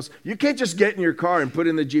everything else? You can't just get in your car and put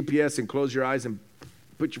in the GPS and close your eyes and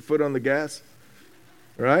put your foot on the gas,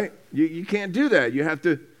 right? You can't do that. You have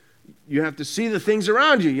to see the things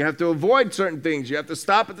around you. You have to avoid certain things. You have to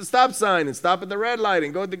stop at the stop sign and stop at the red light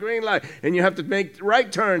and go at the green light. And you have to make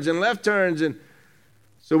right turns and left turns. And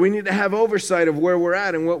so we need to have oversight of where we're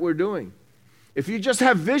at and what we're doing. If you just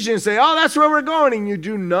have vision and say, oh, that's where we're going, and you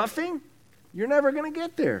do nothing, you're never going to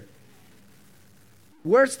get there.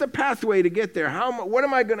 Where's the pathway to get there? What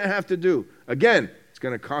am I going to have to do? Again, it's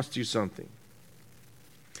going to cost you something.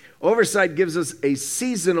 Oversight gives us a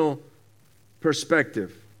seasonal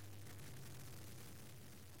perspective.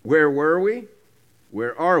 Where were we?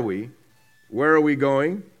 Where are we? Where are we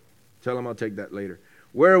going? Tell them I'll take that later.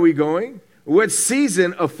 Where are we going? What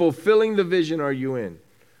season of fulfilling the vision are you in?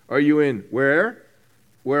 Are you in where?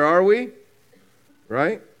 Where are we?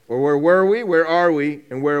 Right? Or where were we? Where are we?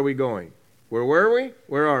 And where are we going? Where were we?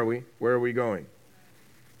 Where are we? Where are we going?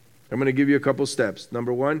 I'm going to give you a couple steps.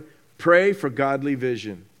 Number 1, pray for godly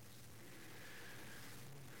vision.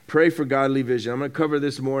 Pray for godly vision. I'm going to cover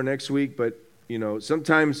this more next week, but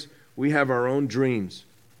sometimes we have our own dreams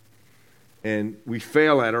and we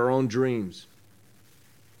fail at our own dreams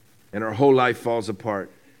and our whole life falls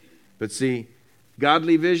apart. But see,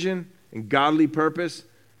 godly vision and godly purpose,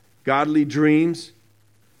 godly dreams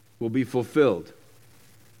will be fulfilled.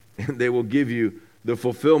 And they will give you the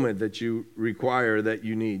fulfillment that you require, that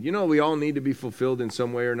you need. You know, we all need to be fulfilled in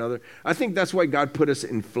some way or another. I think that's why God put us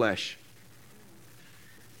in flesh.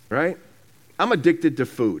 Right? I'm addicted to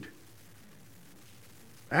food.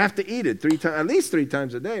 I have to eat it at least 3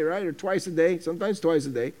 times a day, right? Or twice a day, sometimes twice a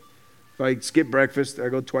day. If I skip breakfast, I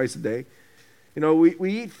go twice a day. You know,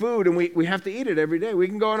 we eat food, and we have to eat it every day. We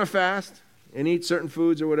can go on a fast and eat certain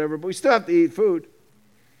foods or whatever, but we still have to eat food.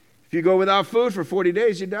 If you go without food for 40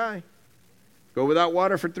 days, you die. Go without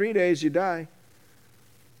water for 3 days, you die.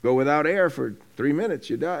 Go without air for 3 minutes,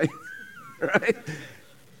 you die. Right?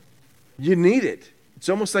 You need it. It's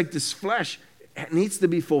almost like this flesh needs to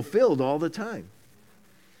be fulfilled all the time.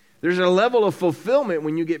 There's a level of fulfillment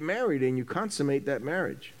when you get married and you consummate that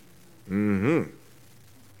marriage. Hummada,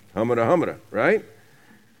 hummada, right?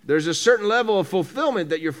 There's a certain level of fulfillment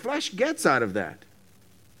that your flesh gets out of that.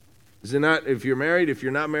 Is it not? If you're married, if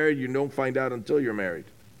you're not married, you don't find out until you're married.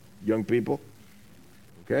 Young people,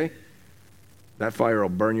 okay? That fire will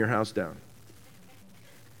burn your house down.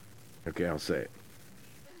 Okay, I'll say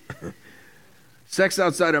it. Sex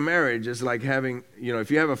outside of marriage is like having, you know,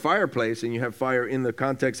 if you have a fireplace and you have fire in the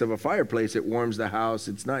context of a fireplace, it warms the house.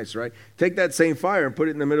 It's nice, right? Take that same fire and put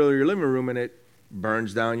it in the middle of your living room and it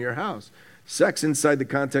burns down your house. Sex inside the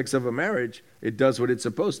context of a marriage, it does what it's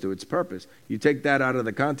supposed to, its purpose. You take that out of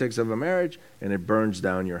the context of a marriage and it burns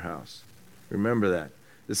down your house. Remember that.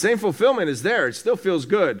 The same fulfillment is there. It still feels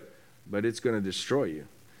good, but it's going to destroy you.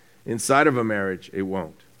 Inside of a marriage, it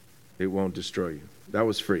won't. It won't destroy you. That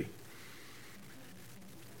was free.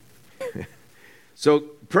 So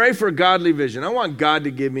pray for godly vision. I want God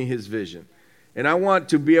to give me his vision. And I want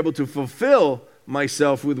to be able to fulfill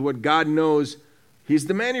myself with what God knows. He's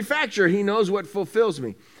the manufacturer. He knows what fulfills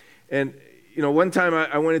me. And, you know, one time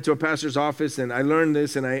I went into a pastor's office and I learned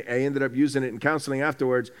this and I ended up using it in counseling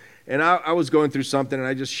afterwards. And I was going through something and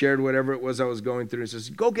I just shared whatever it was I was going through. He says,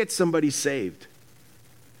 go get somebody saved.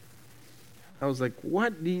 I was like,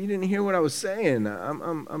 what? You didn't hear what I was saying.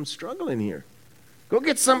 I'm struggling here. Go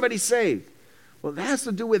get somebody saved. Well, that has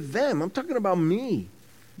to do with them. I'm talking about me.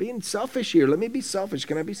 Being selfish here. Let me be selfish.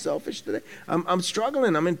 Can I be selfish today? I'm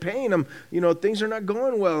struggling. I'm in pain. Things are not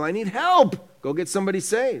going well. I need help. Go get somebody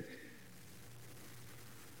saved.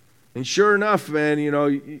 And sure enough, man,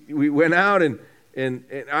 we went out and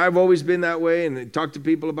I've always been that way and talked to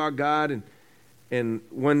people about God. And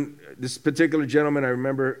when this particular gentleman, I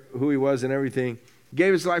remember who he was and everything,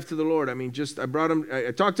 gave his life to the Lord. I mean,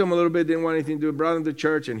 I talked to him a little bit, didn't want anything to do, brought him to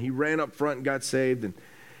church, and he ran up front and got saved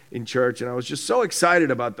in church. And I was just so excited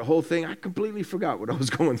about the whole thing, I completely forgot what I was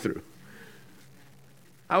going through.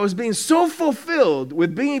 I was being so fulfilled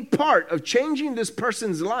with being part of changing this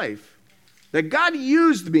person's life that God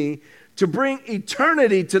used me to bring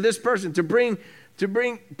eternity to this person, to bring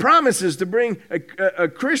promises, to bring a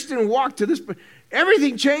Christian walk to this person.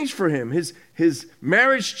 Everything changed for him. His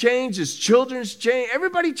marriage changed, his children's changed,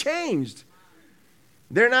 everybody changed.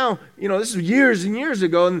 They're now, this was years and years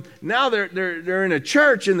ago, and now they're in a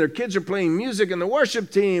church and their kids are playing music in the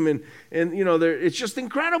worship team, and it's just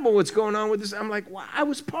incredible what's going on with this. I'm like, wow, I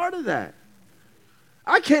was part of that.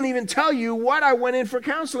 I can't even tell you what I went in for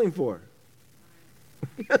counseling for.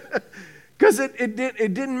 Because it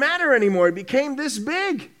didn't matter anymore. It became this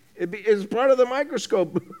big. It was part of the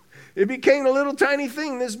microscope. It became a little tiny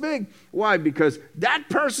thing this big. Why? Because that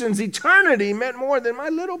person's eternity meant more than my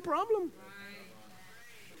little problem.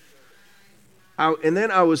 And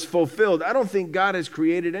then I was fulfilled. I don't think God has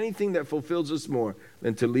created anything that fulfills us more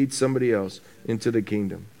than to lead somebody else into the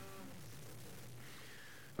kingdom.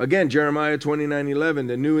 Again, Jeremiah 29:11,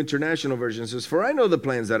 the New International Version says, "For I know the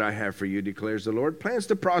plans that I have for you, declares the Lord, plans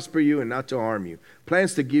to prosper you and not to harm you,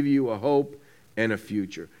 plans to give you a hope and a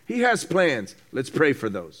future." He has plans. Let's pray for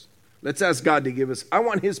those. Let's ask God to give us. I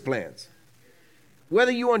want his plans.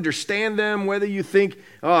 Whether you understand them, whether you think,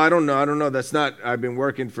 oh, I don't know, that's not, I've been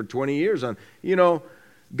working for 20 years on.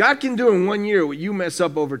 God can do in 1 year what you mess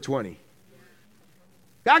up over 20.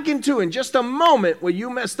 God can do in just a moment what you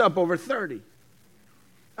messed up over 30.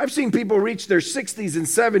 I've seen people reach their 60s and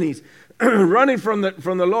 70s running from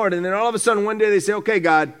the Lord, and then all of a sudden one day they say, okay,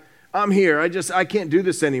 God, I'm here. I can't do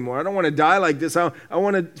this anymore. I don't want to die like this. I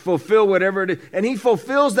want to fulfill whatever it is. And he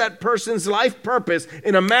fulfills that person's life purpose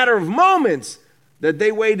in a matter of moments that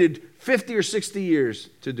they waited 50 or 60 years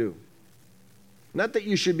to do. Not that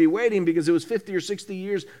you should be waiting, because it was 50 or 60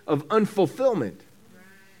 years of unfulfillment.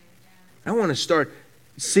 I want to start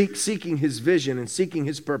seeking his vision and seeking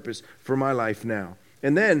his purpose for my life now.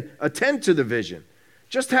 And then attend to the vision.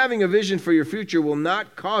 Just having a vision for your future will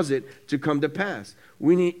not cause it to come to pass.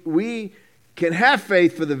 We can have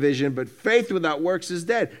faith for the vision, but faith without works is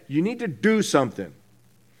dead. You need to do something.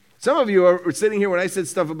 Some of you are sitting here when I said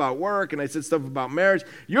stuff about work and I said stuff about marriage,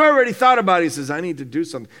 you already thought about it. He says, I need to do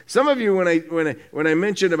something. Some of you, when I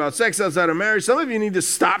mentioned about sex outside of marriage, some of you need to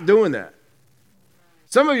stop doing that.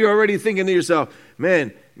 Some of you are already thinking to yourself,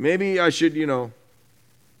 man, maybe I should, And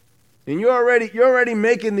you're already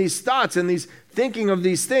making these thoughts and these thinking of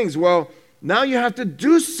these things. Well, now you have to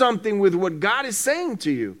do something with what God is saying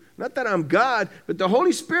to you. Not that I'm God, but the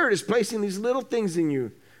Holy Spirit is placing these little things in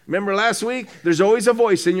you. Remember last week? There's always a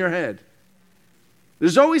voice in your head.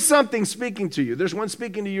 There's always something speaking to you. There's one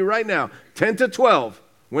speaking to you right now. 10 to 12.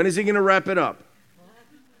 When is he going to wrap it up?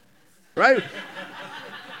 Right?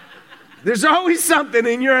 There's always something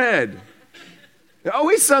in your head. There's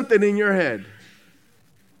always something in your head.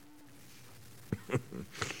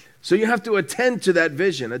 So you have to attend to that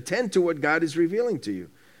vision. Attend to what God is revealing to you.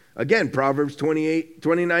 Again, Proverbs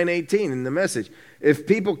 29:18 in the Message. If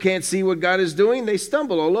people can't see what God is doing, they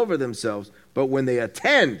stumble all over themselves. But when they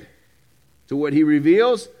attend to what he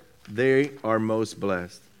reveals, they are most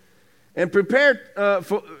blessed. And prepare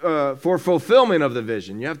for fulfillment of the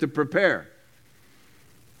vision. You have to prepare.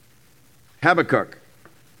 Habakkuk,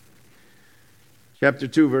 chapter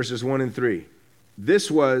 2, verses 1 and 3.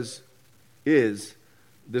 This is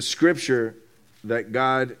the scripture that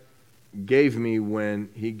God gave me when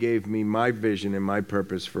he gave me my vision and my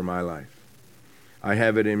purpose for my life. I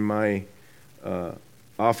have it in my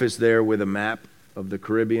office there with a map of the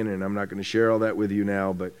Caribbean, and I'm not going to share all that with you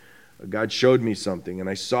now, but God showed me something, and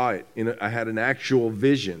I saw it. I had an actual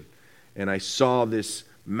vision, and I saw this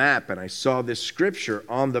map, and I saw this scripture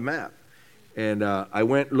on the map. And I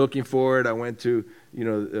went looking for it. I went to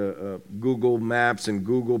Google Maps and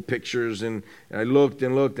Google Pictures, and I looked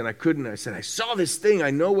and looked, and I couldn't. I said, I saw this thing.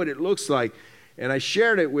 I know what it looks like. And I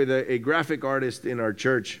shared it with a graphic artist in our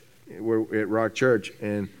church, at Rock Church,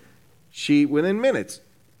 and she, within minutes,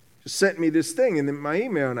 just sent me this thing in my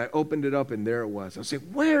email, and I opened it up, and there it was. I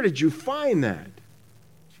said, where did you find that?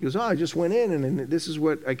 She goes, I just went in, and this is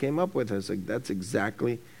what I came up with. I was like, that's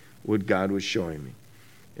exactly what God was showing me.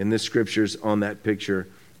 And this scripture's on that picture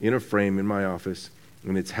in a frame in my office,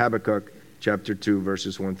 and it's Habakkuk chapter 2,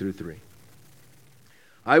 verses 1 through 3.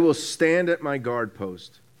 I will stand at my guard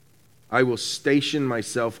post. I will station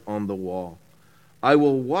myself on the wall. I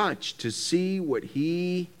will watch to see what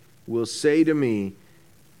he will say to me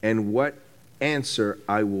and what answer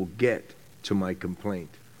I will get to my complaint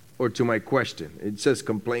or to my question. It says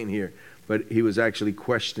complaint here, but he was actually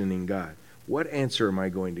questioning God. What answer am I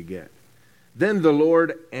going to get? Then the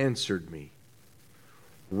Lord answered me.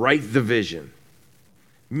 Write the vision.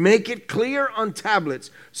 Make it clear on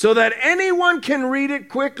tablets so that anyone can read it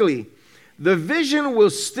quickly. The vision will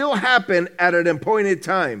still happen at an appointed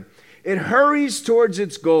time. It hurries towards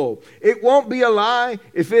its goal. It won't be a lie.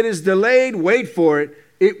 If it is delayed, wait for it.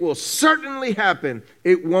 It will certainly happen.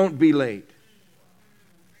 It won't be late.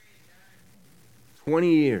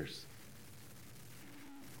 20 years.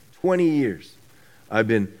 20 years I've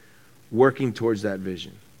been working towards that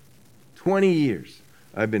vision. 20 years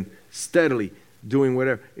I've been steadily doing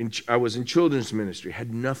whatever. I was in children's ministry.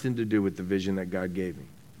 Had nothing to do with the vision that God gave me.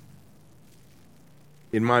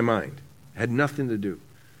 In my mind. Had nothing to do.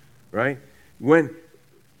 Right? Went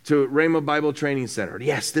to Rhema Bible Training Center.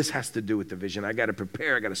 Yes, this has to do with the vision. I got to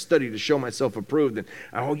prepare. I got to study to show myself approved. And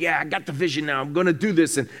I got the vision now. I'm going to do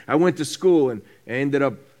this. And I went to school and I ended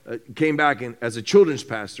up, came back as a children's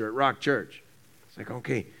pastor at Rock Church. It's like,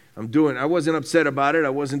 okay, I wasn't upset about it. I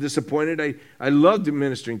wasn't disappointed. I loved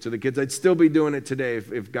ministering to the kids. I'd still be doing it today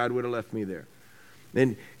if God would have left me there.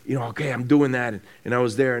 And, okay, I'm doing that. And I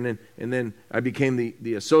was there. And then I became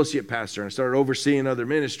the associate pastor. And I started overseeing other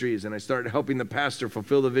ministries. And I started helping the pastor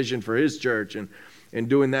fulfill the vision for his church and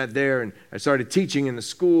doing that there. And I started teaching in the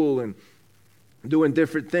school and doing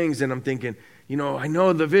different things. And I'm thinking, I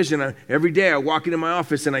know the vision. Every day I walk into my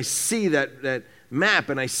office and I see that map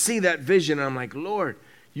and I see that vision. And I'm like, Lord,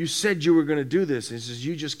 you said you were going to do this. And he says,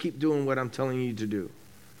 you just keep doing what I'm telling you to do.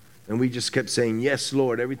 And we just kept saying, yes,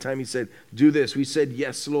 Lord. Every time he said, do this, we said,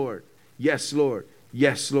 yes, Lord. Yes, Lord.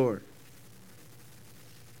 Yes, Lord.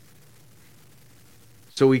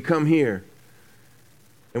 So we come here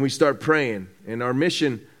and we start praying. And our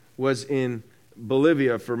mission was in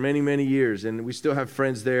Bolivia for many, many years. And we still have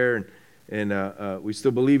friends there. And we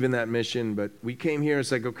still believe in that mission. But we came here and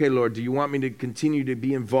it's like, okay, Lord, do you want me to continue to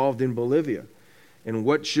be involved in Bolivia? And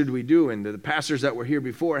what should we do? And the pastors that were here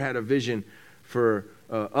before had a vision for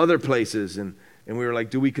other places. And we were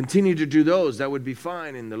like, do we continue to do those? That would be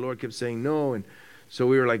fine. And the Lord kept saying no. And so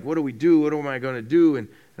we were like, what do we do? What am I going to do? And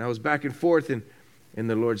I was back and forth, and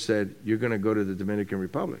the Lord said, you're going to go to the Dominican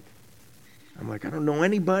Republic. I'm like, I don't know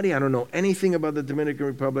anybody. I don't know anything about the Dominican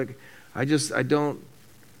Republic. I don't.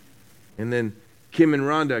 And then Kim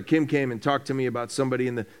came and talked to me about somebody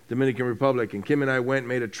in the Dominican Republic, and Kim and I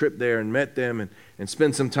made a trip there and met them and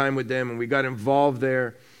spent some time with them, and we got involved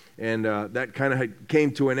there, and that kind of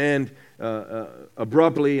came to an end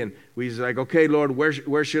abruptly, and we was like, okay, Lord,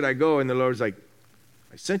 where should I go? And the Lord's like,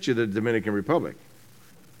 I sent you to the Dominican Republic.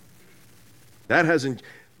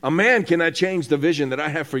 A man cannot change the vision that I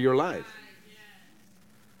have for your life.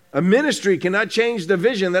 A ministry cannot change the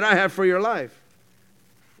vision that I have for your life.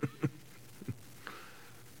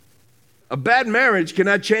 A bad marriage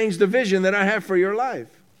cannot change the vision that I have for your life.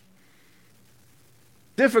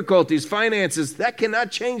 Difficulties, finances, that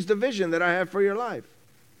cannot change the vision that I have for your life.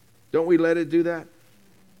 Don't we let it do that?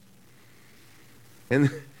 And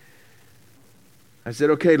I said,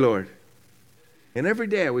 okay, Lord. And every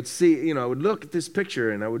day I would see, I would look at this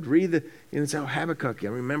picture and I would read it's Habakkuk. I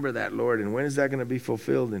remember that, Lord, and when is that going to be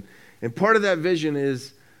fulfilled? And part of that vision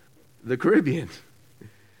is the Caribbean.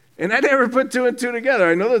 And I never put two and two together.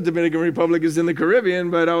 I know the Dominican Republic is in the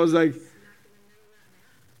Caribbean, but I was like,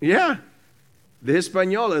 yeah, the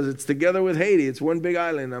Hispaniola, it's together with Haiti. It's one big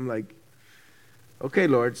island. I'm like, okay,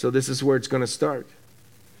 Lord, so this is where it's going to start.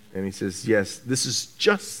 And he says, yes, this is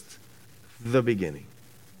just the beginning.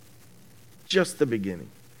 Just the beginning.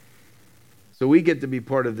 So we get to be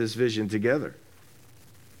part of this vision together.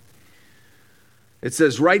 It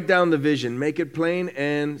says, write down the vision, make it plain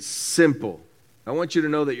and simple. I want you to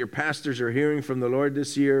know that your pastors are hearing from the Lord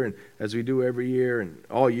this year, and as we do every year and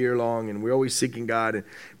all year long, and we're always seeking God. And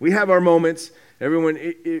we have our moments. Everyone,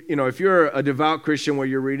 if you're a devout Christian where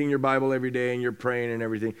you're reading your Bible every day and you're praying and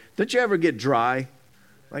everything, don't you ever get dry?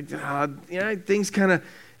 Like, things kind of,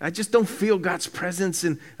 I just don't feel God's presence,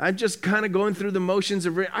 and I'm just kind of going through the motions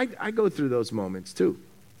of, I go through those moments too.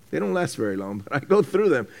 They don't last very long, but I go through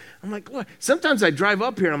them. I'm like, Lord, sometimes I drive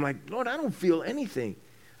up here, I'm like, Lord, I don't feel anything.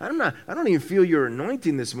 I don't even feel your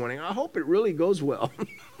anointing this morning. I hope it really goes well.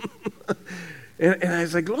 and I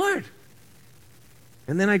was like, Lord.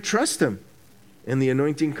 And then I trust him. And the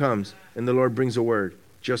anointing comes, and the Lord brings a word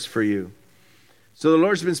just for you. So the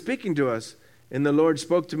Lord's been speaking to us, and the Lord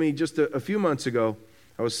spoke to me just a few months ago.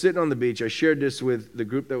 I was sitting on the beach. I shared this with the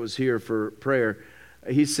group that was here for prayer.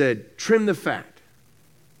 He said, trim the fat.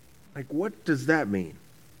 Like, what does that mean?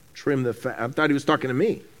 Trim the fat. I thought he was talking to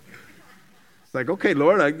me. It's like, okay,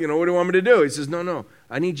 Lord, what do you want me to do? He says, no.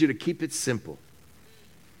 I need you to keep it simple.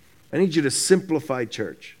 I need you to simplify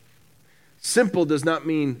church. Simple does not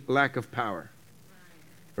mean lack of power.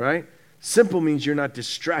 Right? Simple means you're not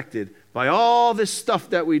distracted by all this stuff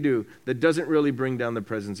that we do that doesn't really bring down the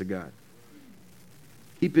presence of God.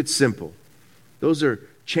 Keep it simple. Those are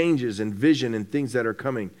changes and vision and things that are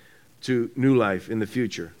coming to New Life in the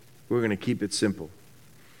future. We're going to keep it simple.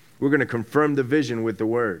 We're going to confirm the vision with the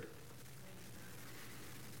word.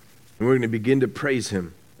 And we're going to begin to praise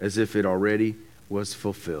him as if it already was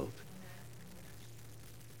fulfilled.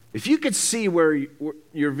 If you could see where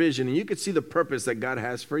your vision, and you could see the purpose that God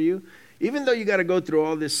has for you, even though you got to go through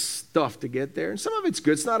all this stuff to get there, and some of it's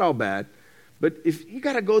good, it's not all bad, but if you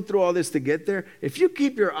got to go through all this to get there, if you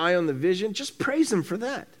keep your eye on the vision, just praise him for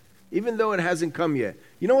that, even though it hasn't come yet.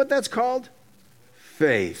 You know what that's called?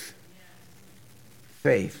 Faith.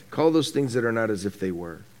 Faith. Call those things that are not as if they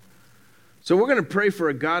were. So we're going to pray for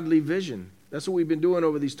a godly vision. That's what we've been doing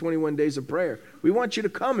over these 21 days of prayer. We want you to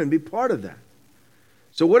come and be part of that.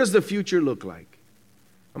 So what does the future look like?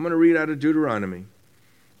 I'm going to read out of Deuteronomy,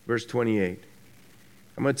 verse 28.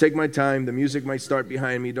 I'm going to take my time. The music might start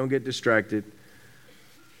behind me. Don't get distracted.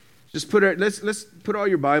 Just let's put all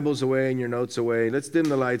your Bibles away and your notes away. Let's dim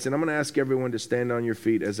the lights, and I'm going to ask everyone to stand on your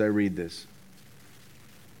feet as I read this.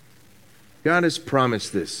 God has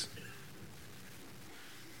promised this.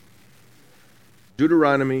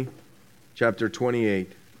 Deuteronomy chapter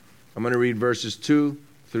 28. I'm going to read verses 2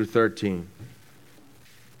 through 13.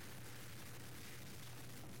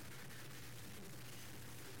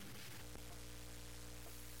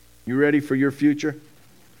 You ready for your future?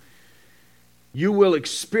 You will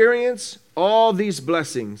experience all these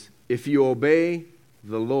blessings if you obey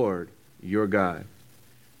the Lord your God.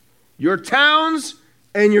 Your towns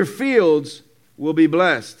and your fields will be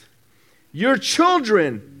blessed. Your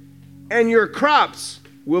children and your crops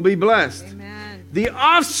will be blessed. Amen. The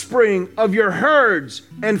offspring of your herds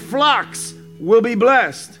and flocks will be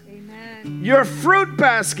blessed. Amen. Your fruit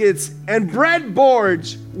baskets and bread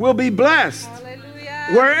boards will be blessed. Hallelujah.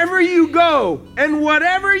 Wherever you go and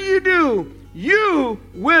whatever you do, you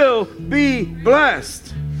will be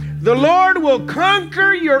blessed. The Lord will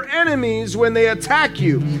conquer your enemies when they attack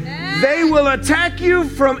you. They will attack you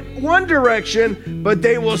from one direction, but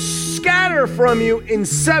they will scatter from you in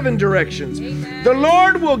 7 directions. The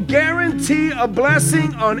Lord will guarantee a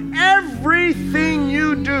blessing on everything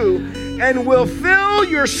you do and will fill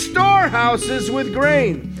your storehouses with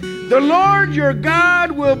grain. The Lord your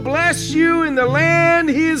God will bless you in the land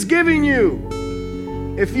He is giving you.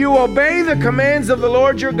 If you obey the commands of the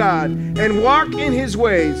Lord your God and walk in His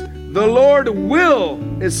ways, the Lord will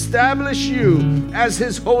establish you as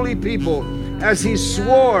His holy people, as He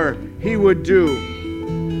swore He would do.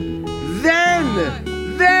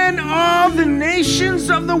 Then all the nations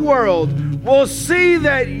of the world will see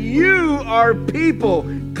that you are people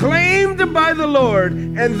claimed by the Lord,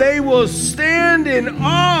 and they will stand in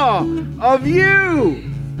awe of you.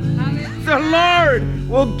 The Lord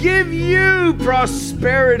will give you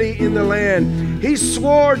prosperity in the land He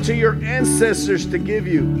swore to your ancestors to give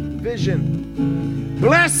you. Vision.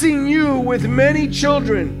 Blessing you with many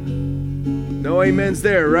children. No amens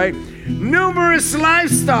there, right? Numerous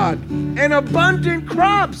livestock and abundant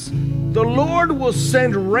crops. The Lord will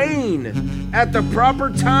send rain at the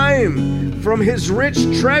proper time from His rich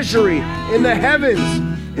treasury in the heavens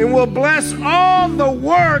and will bless all the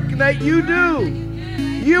work that you do.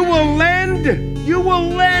 You will lend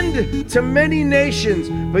to many nations,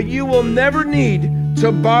 but you will never need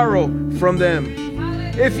to borrow from them.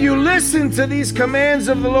 If you listen to these commands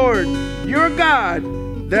of the Lord, your God,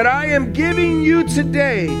 that I am giving you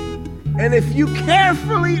today, and if you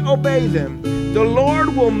carefully obey them, the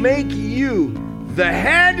Lord will make you the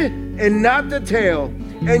head and not the tail,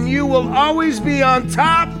 and you will always be on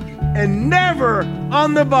top and never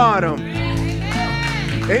on the bottom.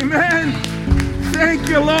 Amen. Thank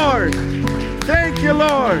you, Lord. Thank you,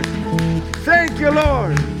 Lord. Thank you,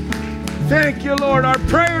 Lord. Thank you, Lord. Our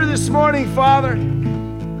prayer this morning, Father,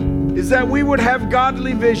 is that we would have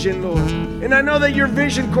godly vision, Lord. And I know that your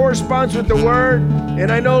vision corresponds with the Word.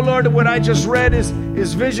 And I know, Lord, that what I just read is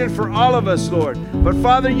vision for all of us, Lord. But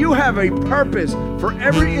Father, you have a purpose for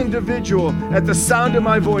every individual at the sound of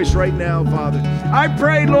my voice right now, Father. I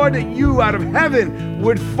pray, Lord, that you out of heaven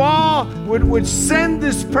would send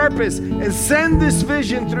this purpose and send this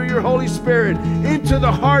vision through your Holy Spirit into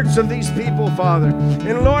the hearts of these people, Father.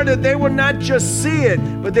 And Lord, that they will not just see it,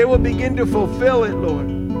 but they will begin to fulfill it, Lord.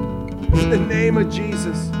 In the name of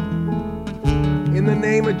Jesus. In the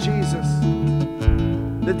name of Jesus.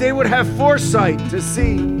 That they would have foresight to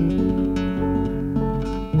see,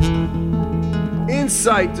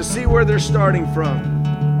 insight to see where they're starting from.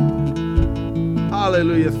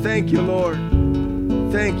 Hallelujah. Thank you, Lord.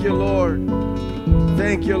 Thank you, Lord.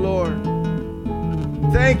 Thank you, Lord.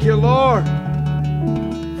 Thank you, Lord,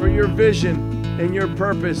 for your vision and your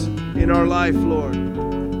purpose in our life, Lord.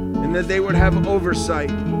 And that they would have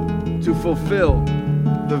oversight to fulfill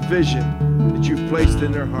the vision that you've placed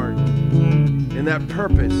in their heart. And that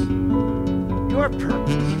purpose, your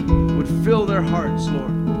purpose, would fill their hearts,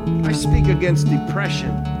 Lord. I speak against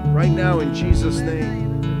depression right now in Jesus'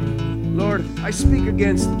 name. Lord, I speak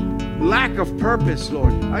against lack of purpose,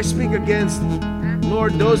 Lord. I speak against,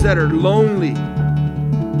 Lord, those that are lonely.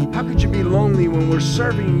 How could you be lonely when we're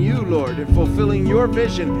serving you, Lord, and fulfilling your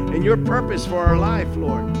vision and your purpose for our life,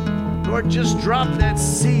 Lord? Lord, just drop that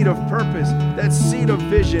seed of purpose, that seed of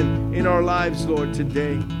vision in our lives, Lord,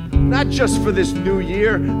 today. Not just for this new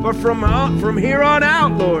year, but from here on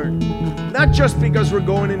out, Lord. Not just because we're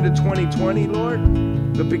going into 2020, Lord,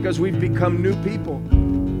 but because we've become new people.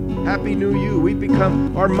 Happy New You.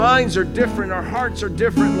 Our minds are different, our hearts are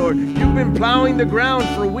different, Lord. You've been plowing the ground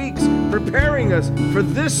for weeks, preparing us for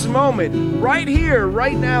this moment, right here,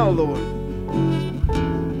 right now, Lord.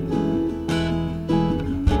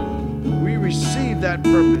 We receive that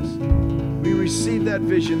purpose. We receive that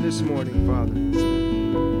vision this morning, Father.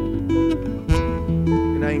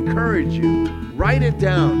 And I encourage you, write it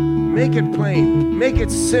down, make it plain, make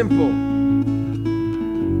it simple.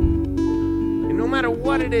 And no matter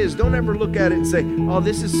what it is, don't ever look at it and say, oh,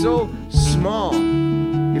 this is so small.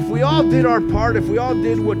 If we all did our part, if we all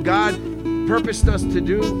did what God purposed us to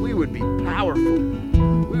do, we would be powerful.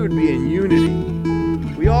 We would be in unity.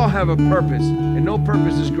 We all have a purpose, and no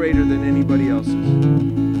purpose is greater than anybody else's.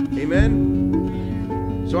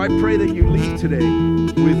 Amen? So I pray that you leave today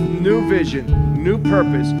with new vision, new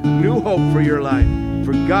purpose, new hope for your life.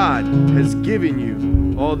 For God has given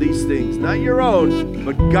you all these things. Not your own,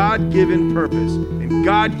 but God-given purpose and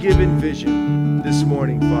God-given vision this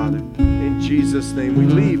morning, Father. In Jesus' name, we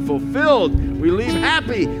leave fulfilled. We leave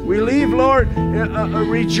happy. We leave, Lord,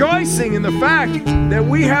 rejoicing in the fact that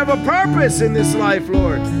we have a purpose in this life,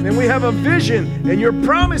 Lord. And we have a vision, and your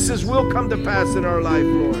promises will come to pass in our life,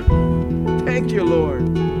 Lord. Thank you, Lord.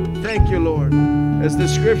 Thank you, Lord. As the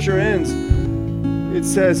scripture ends, it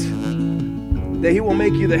says that he will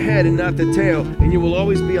make you the head and not the tail, and you will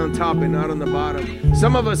always be on top and not on the bottom.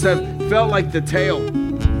 Some of us have felt like the tail,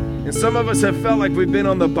 and some of us have felt like we've been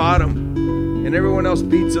on the bottom, and everyone else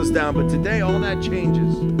beats us down. But today, all that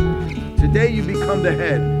changes. Today, you become the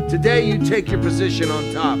head. Today, you take your position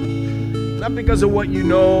on top. Not because of what you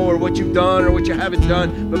know or what you've done or what you haven't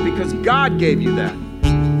done, but because God gave you that.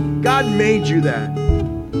 God made you that.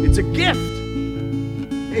 It's a gift.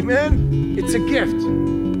 Amen? It's a gift.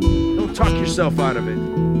 Don't talk yourself out of it.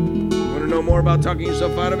 Want to know more about talking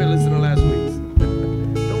yourself out of it? Listen to last week's.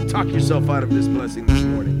 Don't talk yourself out of this blessing this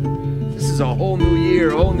morning. This is a whole new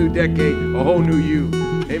year, a whole new decade, a whole new you.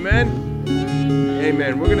 Amen?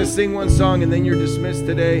 Amen. We're going to sing one song and then you're dismissed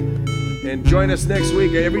today. And join us next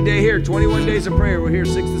week. Every day here, 21 days of prayer. We're here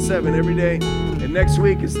 6 to 7 every day. And next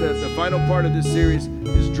week is the final part of this series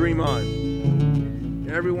is Dream On.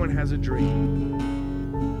 Everyone has a dream.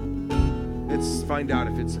 Let's find out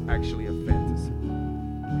if it's actually a fantasy.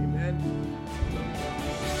 Amen.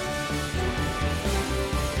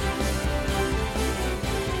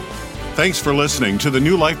 Thanks for listening to the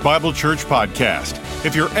New Life Bible Church podcast.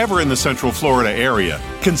 If you're ever in the Central Florida area,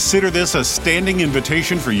 consider this a standing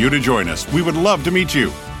invitation for you to join us. We would love to meet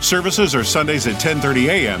you. Services are Sundays at 10:30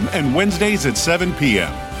 a.m. and Wednesdays at 7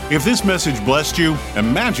 p.m. If this message blessed you,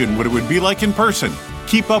 imagine what it would be like in person.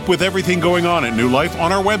 Keep up with everything going on at New Life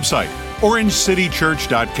on our website,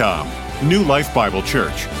 OrangeCityChurch.com. New Life Bible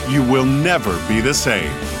Church. You will never be the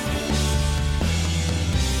same.